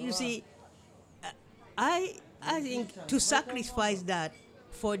 But you see, I think to sacrifice that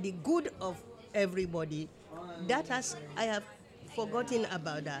for the good of everybody, I have forgotten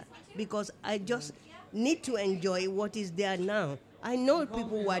about that because I just need to enjoy what is there now. I know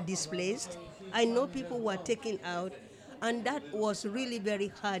people were displaced. I know people were taken out, and that was really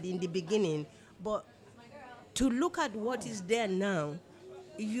very hard in the beginning. But to look at what is there now,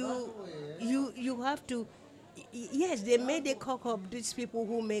 you have to. Yes, they made a cock up. These people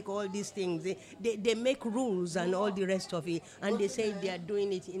who make all these things, they make rules and all the rest of it, and they say they are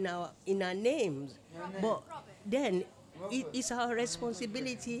doing it in our names. But then it's our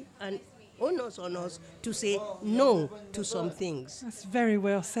responsibility and onus on us to say no to some things. That's very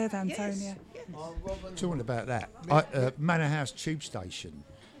well said, Antonia. Yes. Talking about that, Manor House Tube Station,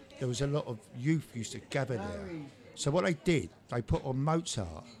 there was a lot of youth used to gather there. So what they did, they put on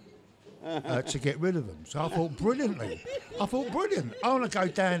Mozart to get rid of them. So I thought, brilliant. I want to go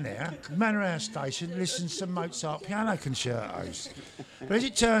down there, Manor House Station, listen to some Mozart piano concertos. But as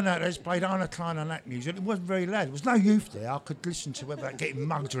it turned out, they just played Anna Klein and that music. It wasn't very loud. There was no youth there. I could listen to without getting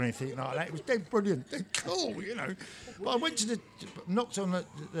mugged or anything like that. It was dead brilliant, dead cool, But I went to knocked on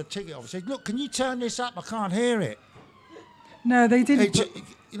the ticket office, said, look, can you turn this up? I can't hear it. No, they didn't.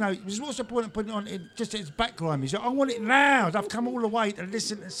 What's the point of putting it on just as background music? I want it loud. I've come all the way to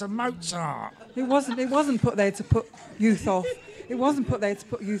listen to some Mozart. It wasn't put there to put youth off. It wasn't put there to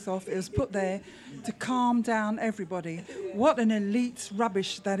put youth off. It was put there to calm down everybody. What an elite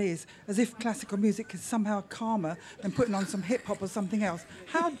rubbish that is, as if classical music is somehow calmer than putting on some hip-hop or something else.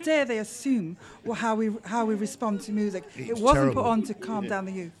 How dare they assume how we respond to music? It wasn't put on to calm down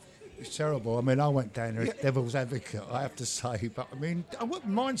the youth. It's terrible. I mean, I went down there as devil's advocate, I have to say. But, I mean, I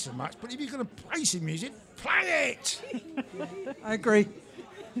wouldn't mind so much, but if you're going to play some music, play it! I agree.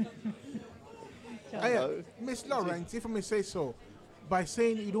 Miss Lawrence, if I may say so, by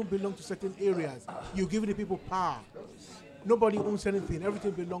saying you don't belong to certain areas, you give the people power. Nobody owns anything. Everything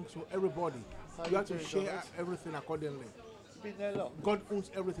belongs to everybody. You have to share everything accordingly. God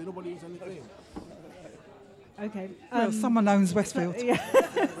owns everything. Nobody owns anything. Okay. Well, someone owns Westfield.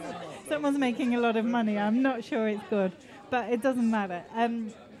 Someone's making a lot of money. I'm not sure it's good, but it doesn't matter.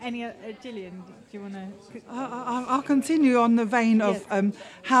 Gillian, do you want to? I'll continue on the vein of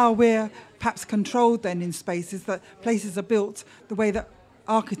how we're perhaps controlled then in spaces, that places are built the way that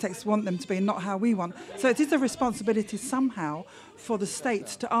architects want them to be and not how we want. So it is a responsibility somehow for the state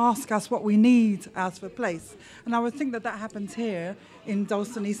to ask us what we need out of a place. And I would think that happens here in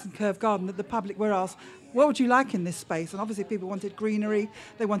Dalston Eastern Curve Garden, that the public were asked, what would you like in this space? And obviously people wanted greenery,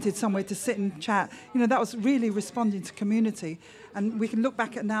 they wanted somewhere to sit and chat. That was really responding to community. And we can look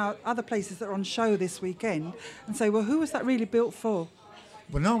back at now other places that are on show this weekend and say, well, who was that really built for?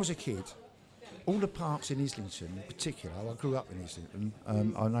 When I was a kid, all the parks in Islington in particular, I grew up in Islington,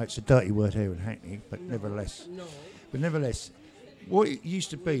 I know it's a dirty word here in Hackney, but nevertheless, what it used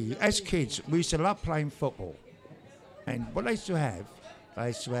to be, as kids, we used to love playing football. And what they used to have,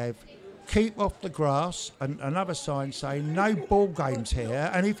 keep off the grass, and another sign saying no ball games here,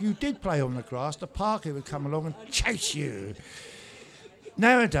 and if you did play on the grass, the parker would come along and chase you.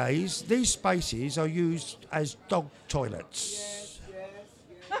 Nowadays, these spaces are used as dog toilets.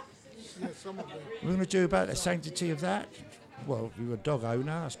 We're going to do about the sanctity of that. Well, if you're a dog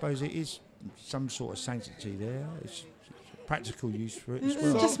owner, I suppose it is some sort of sanctity there. It's practical use for it as It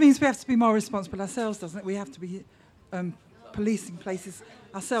well. just means we have to be more responsible ourselves, doesn't it? We have to be policing places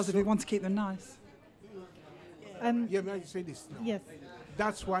ourselves if we want to keep them nice. Yeah, may I say this now? Yes.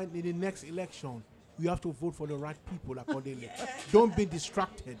 That's why in the next election, you have to vote for the right people accordingly. Don't be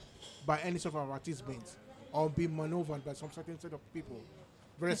distracted by any sort of advertisements or be maneuvered by some certain set of people.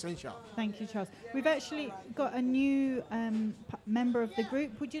 Very essential. Thank you, Charles. We've actually got a new member of the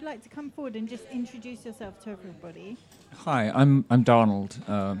group. Would you like to come forward and just introduce yourself to everybody? Hi, I'm Donald,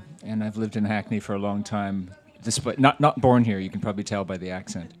 and I've lived in Hackney for a long time. Despite not born here, you can probably tell by the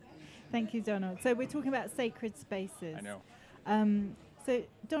accent. Thank you, Donald. So we're talking about sacred spaces. I know. So,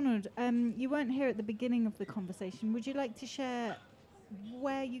 Donald, you weren't here at the beginning of the conversation. Would you like to share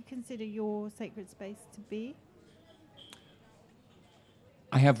where you consider your sacred space to be?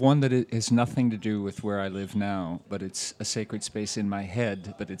 I have one that has nothing to do with where I live now, but it's a sacred space in my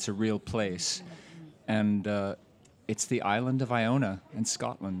head, but it's a real place. And it's the island of Iona in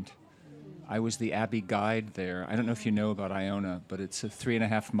Scotland. I was the Abbey guide there. I don't know if you know about Iona, but it's a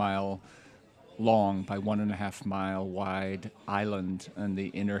 3.5 mile long by 1.5 mile wide island in the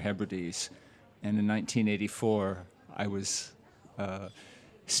Inner Hebrides. And in 1984, I was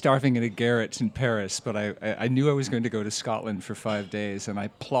starving in a garret in Paris, but I knew I was going to go to Scotland for 5 days, and I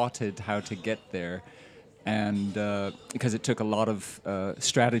plotted how to get there, and because it took a lot of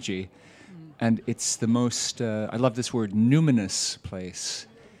strategy. And it's the most, I love this word, numinous place.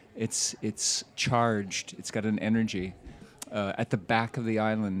 It's charged, it's got an energy. At the back of the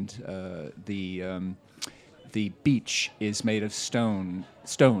island, the beach is made of stones,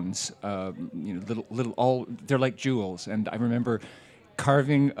 they're like jewels. And I remember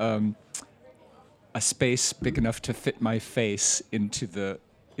carving a space big enough to fit my face into the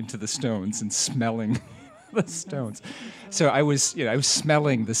stones and smelling the stones. So I was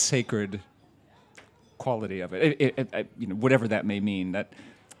smelling the sacred quality of it. Whatever that may mean. That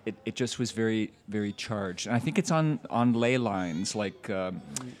it just was very, very charged. And I think it's on ley lines, like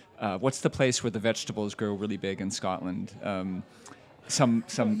what's the place where the vegetables grow really big in Scotland? Some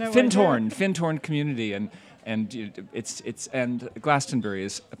Findhorn community, and it's Glastonbury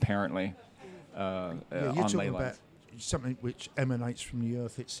is apparently on you're ley talking lines. about something which emanates from the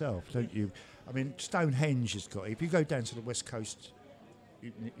earth itself, don't you? I mean, Stonehenge has got it. If you go down to the west coast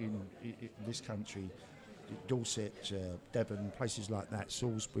in this country, Dorset, Devon, places like that,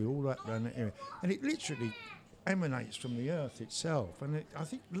 Salisbury, all that around that area, and it literally emanates from the earth itself. And I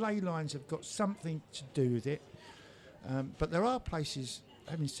think ley lines have got something to do with it. But there are places,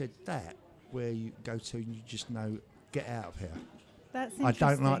 having said that, where you go to and you just know, get out of here. That's I interesting.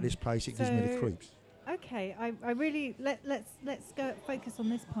 don't like this place. It gives me the creeps. Okay, I really let's go focus on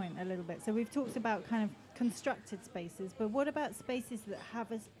this point a little bit. So we've talked about kind of constructed spaces, but what about spaces that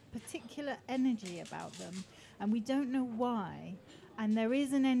have a particular energy about them, and we don't know why, and there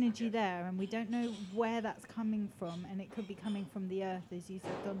is an energy there, and we don't know where that's coming from, and it could be coming from the earth, as you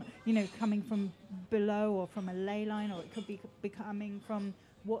said, coming from below or from a ley line, or it could be coming from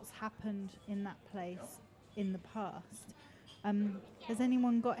what's happened in that place in the past. Has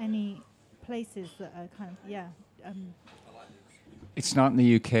anyone got any places that are kind of It's not in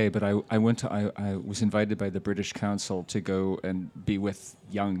the UK, but I was invited by the British Council to go and be with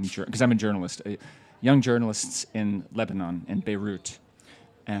because I'm a journalist, young journalists in Lebanon, in Beirut.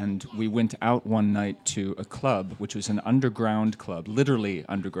 And we went out one night to a club, which was an underground club, literally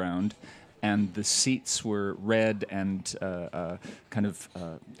underground, and the seats were red and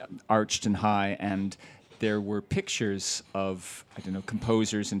arched and high, and there were pictures of,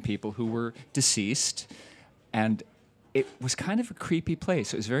 composers and people who were deceased, and it was kind of a creepy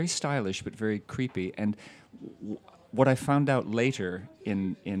place. It was very stylish, but very creepy. And what I found out later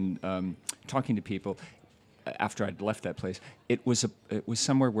in talking to people after I'd left that place, it was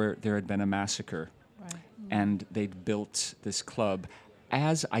somewhere where there had been a massacre, right. And they'd built this club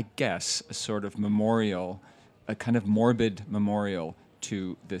as, I guess, a sort of memorial, a kind of morbid memorial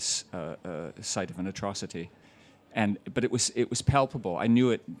to this site of an atrocity. But it was palpable. I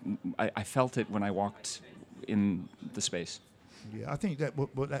knew it. I felt it when I walked in the space. Yeah, I think that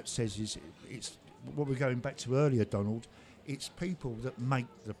what that says is it's what we're going back to earlier, Donald. It's people that make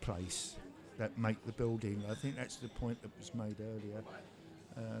the place, that make the building. I think that's the point that was made earlier.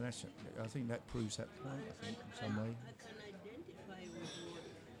 I think that proves that point, I think, in some way. I can identify with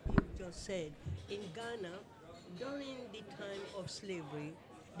what you just said. In Ghana, during the time of slavery,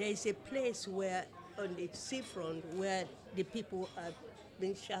 there is a place where, on the seafront, where the people are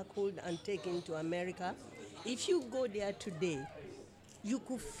being shackled and taken to America. If you go there today, you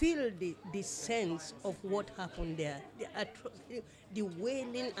could feel the sense of what happened there, the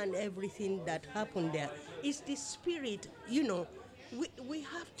wailing and everything that happened there. It's the spirit, we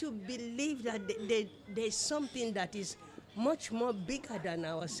have to believe that there's something that is much more bigger than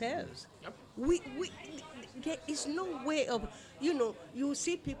ourselves. There is no way of, you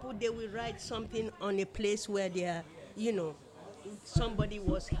see people, they will write something on a place where they are, somebody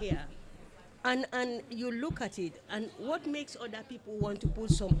was here. And you look at it, and what makes other people want to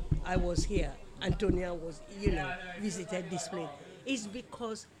put I was here, Antonia was, visited this place, is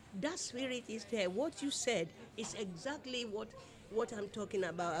because that spirit is there. What you said is exactly what I'm talking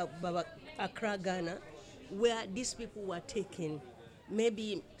about Accra, Ghana, where these people were taken.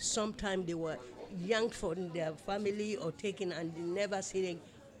 Maybe sometime they were yanked from their family or taken and they never seen it,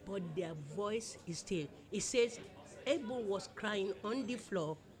 but their voice is still. It says Abel was crying on the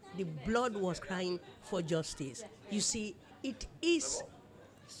floor, the blood was crying for justice. You see, it is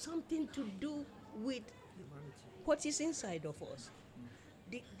something to do with what is inside of us.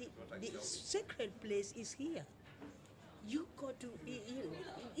 The sacred place is here. You got to,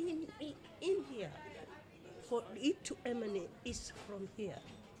 in here, for it to emanate is from here.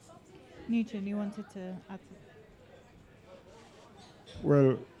 Nugent, you wanted to add to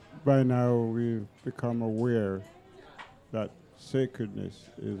Well, by now we've become aware that sacredness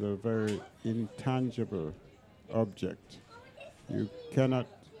is a very intangible object. You cannot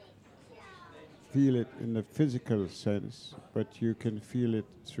feel it in the physical sense, but you can feel it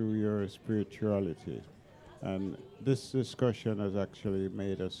through your spirituality. And this discussion has actually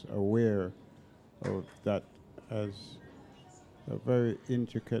made us aware of that as a very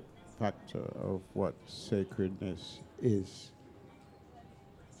intricate factor of what sacredness is.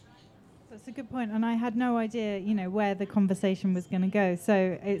 That's a good point, and I had no idea, where the conversation was going to go.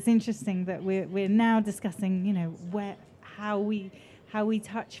 So it's interesting that we're now discussing, how we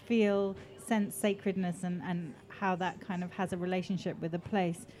touch, feel, sense sacredness, and how that kind of has a relationship with a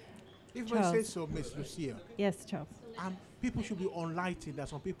place. If Charles. I say so, Miss Lucia. Yes, Charles. People should be enlightened. There are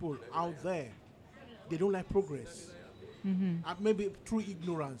some people out there, they don't like progress. Mm-hmm. Maybe through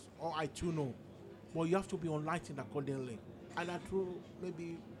ignorance, or I too know. But you have to be enlightened accordingly. Either through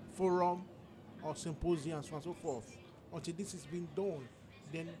maybe forum or symposium and so on and so forth. Until this is being done,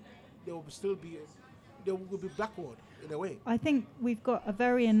 then they will be backward in a way. I think we've got a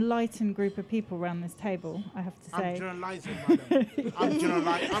very enlightened group of people around this table, I have to say. I'm generalizing, madam.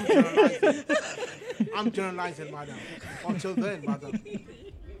 I'm generalizing, madam. Until then, madam.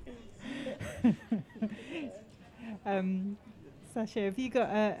 Sasha, have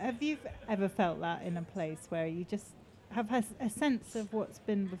you ever felt that in a place where you just have a sense of what's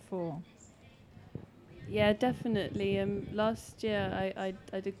been before? Yeah, definitely. Last year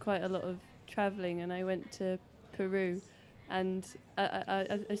I did quite a lot of travelling, and I went to Peru, and I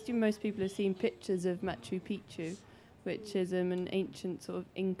assume most people have seen pictures of Machu Picchu, which is an ancient sort of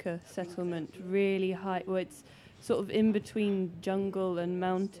Inca settlement, really high. Well, it's sort of in between jungle and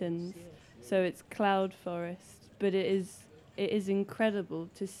mountains, so it's cloud forest, but it is incredible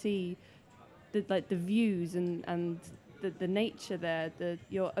to see the views and the nature there.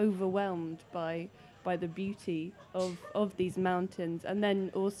 You're overwhelmed by the beauty of these mountains, and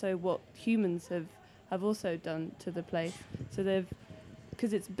then also what humans have also done to the place. So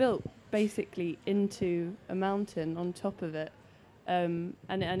because it's built basically into a mountain on top of it, and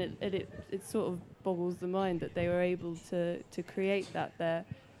it sort of boggles the mind that they were able to create that there.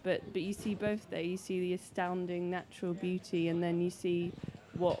 But you see both there. You see the astounding natural beauty, and then you see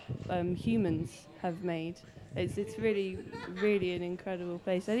what humans have made. It's really, really an incredible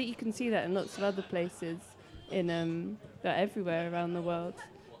place. I think you can see that in lots of other places everywhere around the world.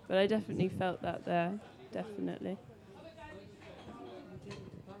 But I definitely felt that there, definitely.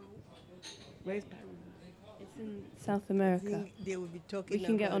 Where's Peru? It's in South America. They will be talking. We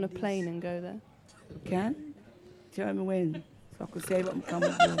can get on a this. plane and go there. Can? Tell me when, so I could say what I'm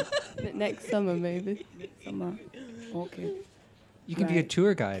coming to. Next summer, maybe. Summer. Okay. You can be a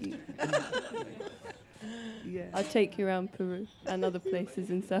tour guide. Yeah. I'll take you around Peru and other places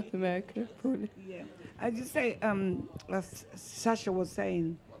in South America, probably. Yeah. I just say, as Sasha was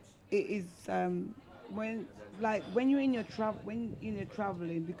saying, it is when you're in your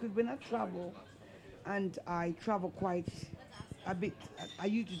traveling, because when I travel, and I travel quite a bit, I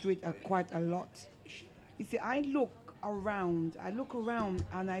used to do it quite a lot. You see, I look around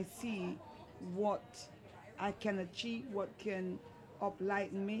and I see what I can achieve, what can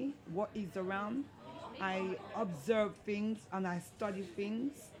uplighten me, what is around. I observe things and I study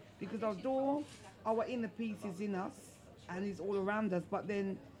things, because although our inner peace is in us and is all around us, but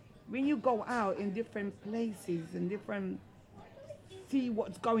then when you go out in different places and different see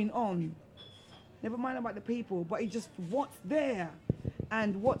what's going on. Never mind about the people, but it's just what's there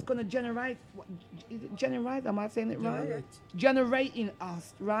and what's going to generate. Is it generate? Am I saying it right? Generating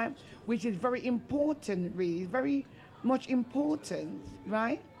us, right? Which is very important, really. Very much important,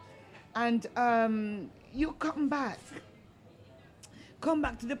 right? And you come back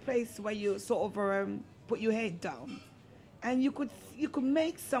to the place where you sort of put your head down, and you could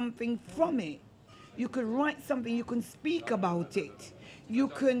make something from it. You could write something. You can speak about it. You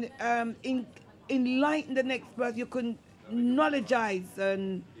can enlighten the next person. You can knowledgeize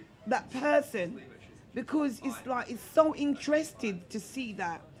that person, because it's so interesting to see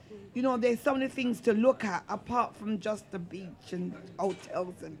that. You know, there's so many things to look at apart from just the beach and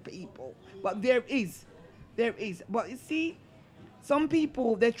hotels and people. But there is. But you see, some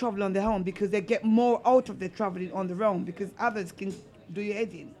people, they travel on their own because they get more out of their traveling on their own, because others can do your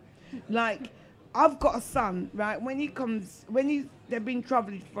head in. Like, I've got a son, right? They've been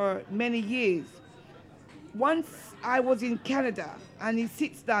traveling for many years. Once I was in Canada, and he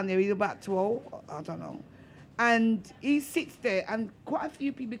sits down there, he's about 12, I don't know. And he sits there, and quite a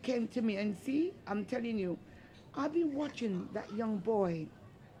few people came to me, and see, I'm telling you, I've been watching that young boy.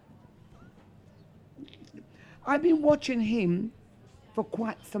 I've been watching him for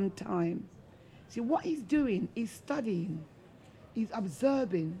quite some time. See, what he's doing is studying, he's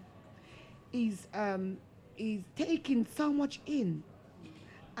observing, he's taking so much in.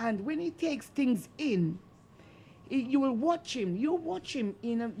 And when he takes things in, you'll watch him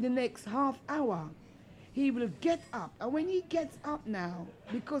in the next half hour. He will get up, and when he gets up now,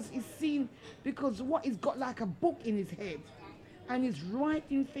 because what he's got like a book in his head, and he's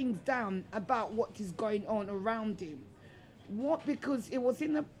writing things down about what is going on around him. Because it was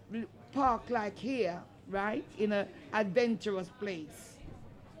in a park like here, right, in an adventurous place,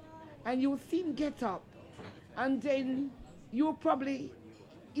 and you'll see him get up, and then you'll probably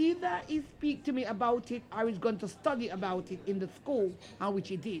either he speak to me about it, or he's going to study about it in the school, and which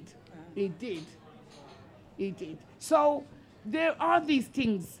he did. He did. So there are these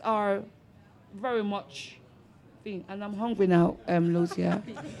things are very much thing. And I'm hungry now, Lucia.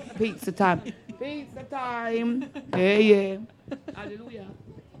 Pizza time. Pizza time. Yeah. Hallelujah.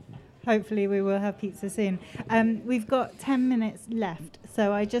 Hopefully we will have pizza soon. We've got 10 minutes left,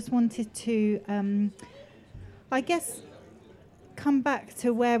 so I just wanted to, I guess, come back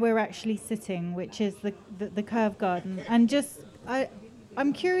to where we're actually sitting, which is the Curve Garden, and just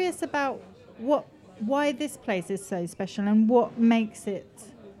I'm curious about why this place is so special and what makes it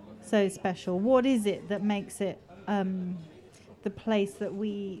so special. What is it that makes it the place that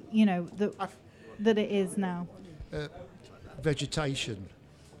we, that it is now? Vegetation.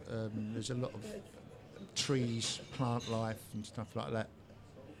 There's a lot of trees, plant life and stuff like that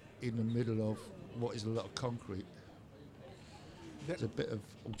in the middle of what is a lot of concrete. There's a bit of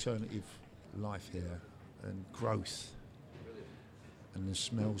alternative life here and growth, and the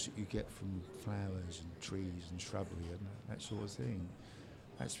smells that you get from flowers and trees and shrubbery and that sort of thing.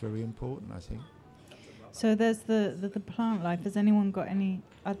 That's very important, I think. So there's the plant life. Has anyone got any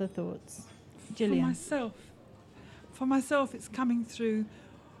other thoughts? Gillian? For myself, it's coming through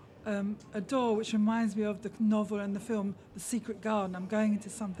a door which reminds me of the novel and the film The Secret Garden. I'm going into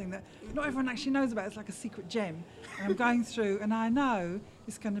something that not everyone actually knows about. It's like a secret gem. And I'm going through, and I know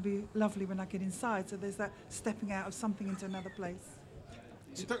it's going to be lovely when I get inside. So there's that stepping out of something into another place.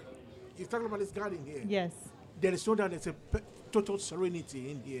 You're talking about this garden here? Yes. There is no doubt there's a total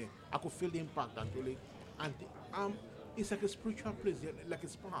serenity in here. I could feel the impact, actually. And it's like a spiritual place, like a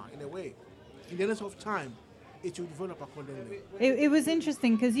spa, in a way. In the rest of time, it will develop accordingly. It was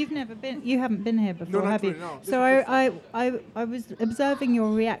interesting because you haven't been here before, have you? No. So I was observing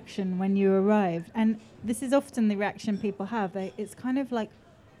your reaction when you arrived, and this is often the reaction people have. It's kind of like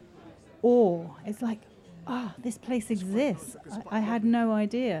awe. It's like, this place exists. I had no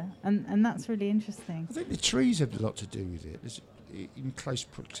idea, and that's really interesting. I think the trees have a lot to do with it. There's, in close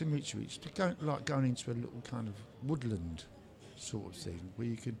proximity to it, it's like going into a little kind of woodland sort of thing, where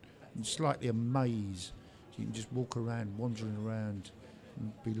you can slightly a maze. You can just walk around, wandering around,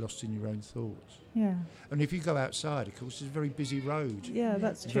 and be lost in your own thoughts. Yeah. And if you go outside, of course, it's a very busy road. Yeah,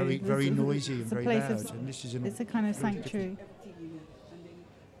 that's true. Very noisy and very loud. And this is it's a kind of sanctuary.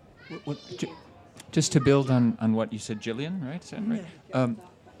 Just to build on what you said, Gillian, right? Is that right? Yeah.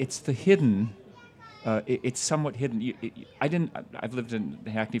 It's the hidden. It's somewhat hidden. I've lived in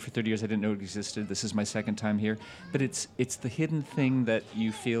Hackney for 30 years. I didn't know it existed. This is my second time here. But it's the hidden thing that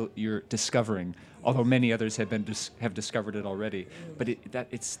you feel you're discovering. Although many others have discovered it already. But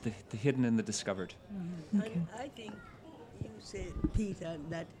it's the hidden and the discovered. Mm-hmm. Okay. I think you said, Peter,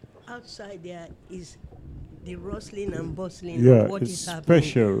 that outside there is the rustling and bustling Yeah, of what it's is happening.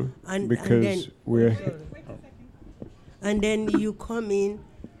 special because and then you come in,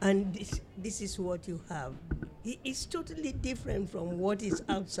 and this is what you have. It's totally different from what is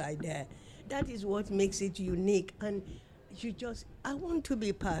outside there. That is what makes it unique. And I want to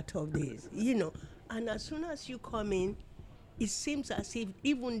be part of this, And as soon as you come in, it seems as if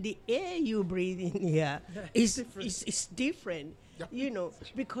even the air you breathe in here is different,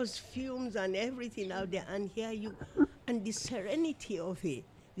 because fumes and everything out there, and here and the serenity of it.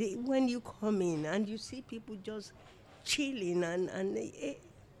 When you come in and you see people just chilling and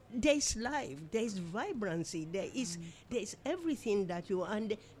there's life, there's vibrancy, there's everything that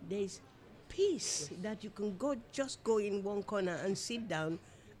and there's peace that you can just go in one corner and sit down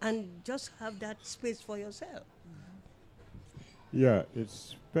and just have that space for yourself. Yeah, it's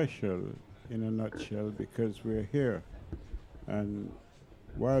special in a nutshell because we're here. And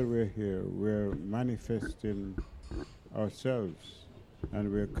while we're here, we're manifesting ourselves,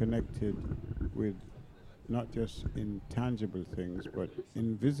 and we're connected with not just intangible things, but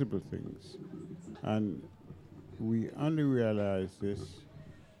invisible things. And we only realize this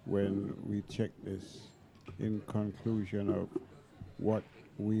when we check this in conclusion of what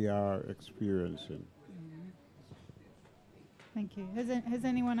we are experiencing. Thank you. Has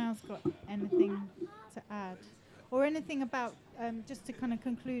anyone else got anything to add? Or anything about, just to kind of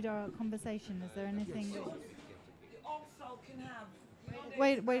conclude our conversation, is there anything that... Also can have...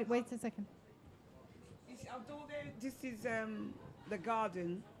 Wait a second. Although this is the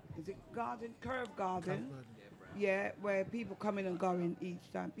garden, is it garden? Curve garden? Yeah, where people coming and going each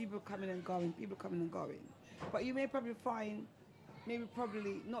time. People coming and going. But you may probably find,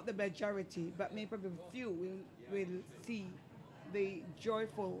 probably not the majority, but maybe probably few will see the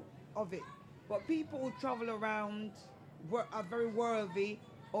joyful of it. But people who travel around are very worldly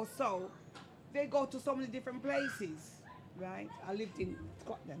or so, they go to so many different places, right? I lived in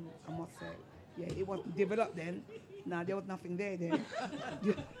Scotland, I must say. Yeah, it wasn't developed then. Now there was nothing there then.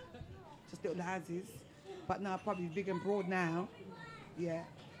 Just little houses. But now probably big and broad now. Yeah.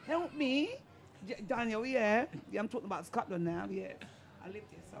 Help me, Daniel, yeah. I'm talking about Scotland now, yeah. I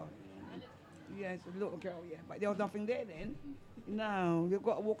lived there, so. Yeah, it's a little girl, yeah. But there was nothing there then. No, you've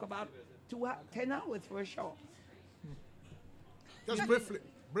got to walk about 10 hours for a shop. Just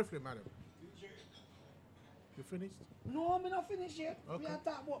briefly, madam. You finished? No, I'm not finished yet. Okay. We are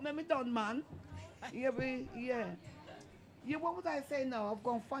talking what me done, man. Yeah. Yeah, what was I saying now? I've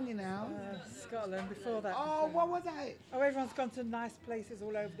gone funny now. Scotland, before that. Oh, what was I? Oh, everyone's gone to nice places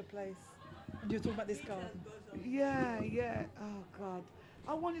all over the place. And you're talking about this garden. Yeah. Oh, God.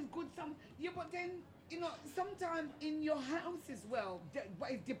 I wanted good Yeah, but then, sometimes in your house as well,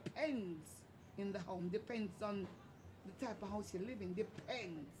 but it depends in the home. Depends on the type of house you live in.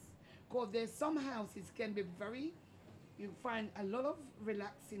 Depends. Because there's some houses can be you find a lot of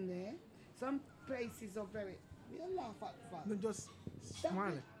relaxing there. Some places are very, you laugh at that. No, just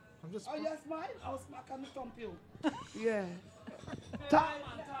smiling. I'm just. Oh, you're smiling? I'll smack and thump you. Yeah.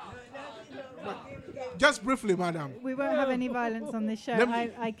 Just briefly, madam. We won't have any violence on this show.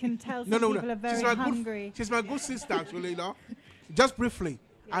 I can tell some people are very hungry. She's my good sister, actually, Just briefly,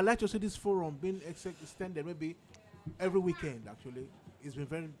 I'd like to see this forum being extended maybe every weekend, actually. It's been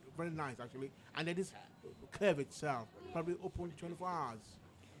very, very nice, actually. And then this curve itself, probably open 24 hours.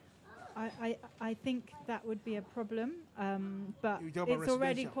 I think that would be a problem, but it's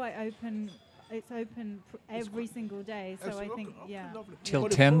already quite open. It's open every single day, so I think, yeah. Till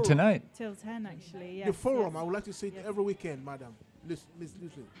 10 tonight. Till 10, actually, yes. The forum, I would like to see it every weekend, madam. Listen.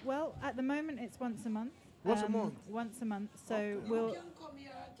 Well, at the moment, it's once a month. Once a month? Once a month, so we'll...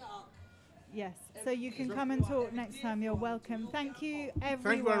 Yes, so you can come and talk next time. You're welcome. Thank you,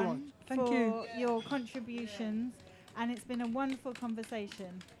 everyone, for your contributions, and it's been a wonderful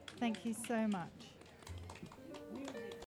conversation. Thank you so much.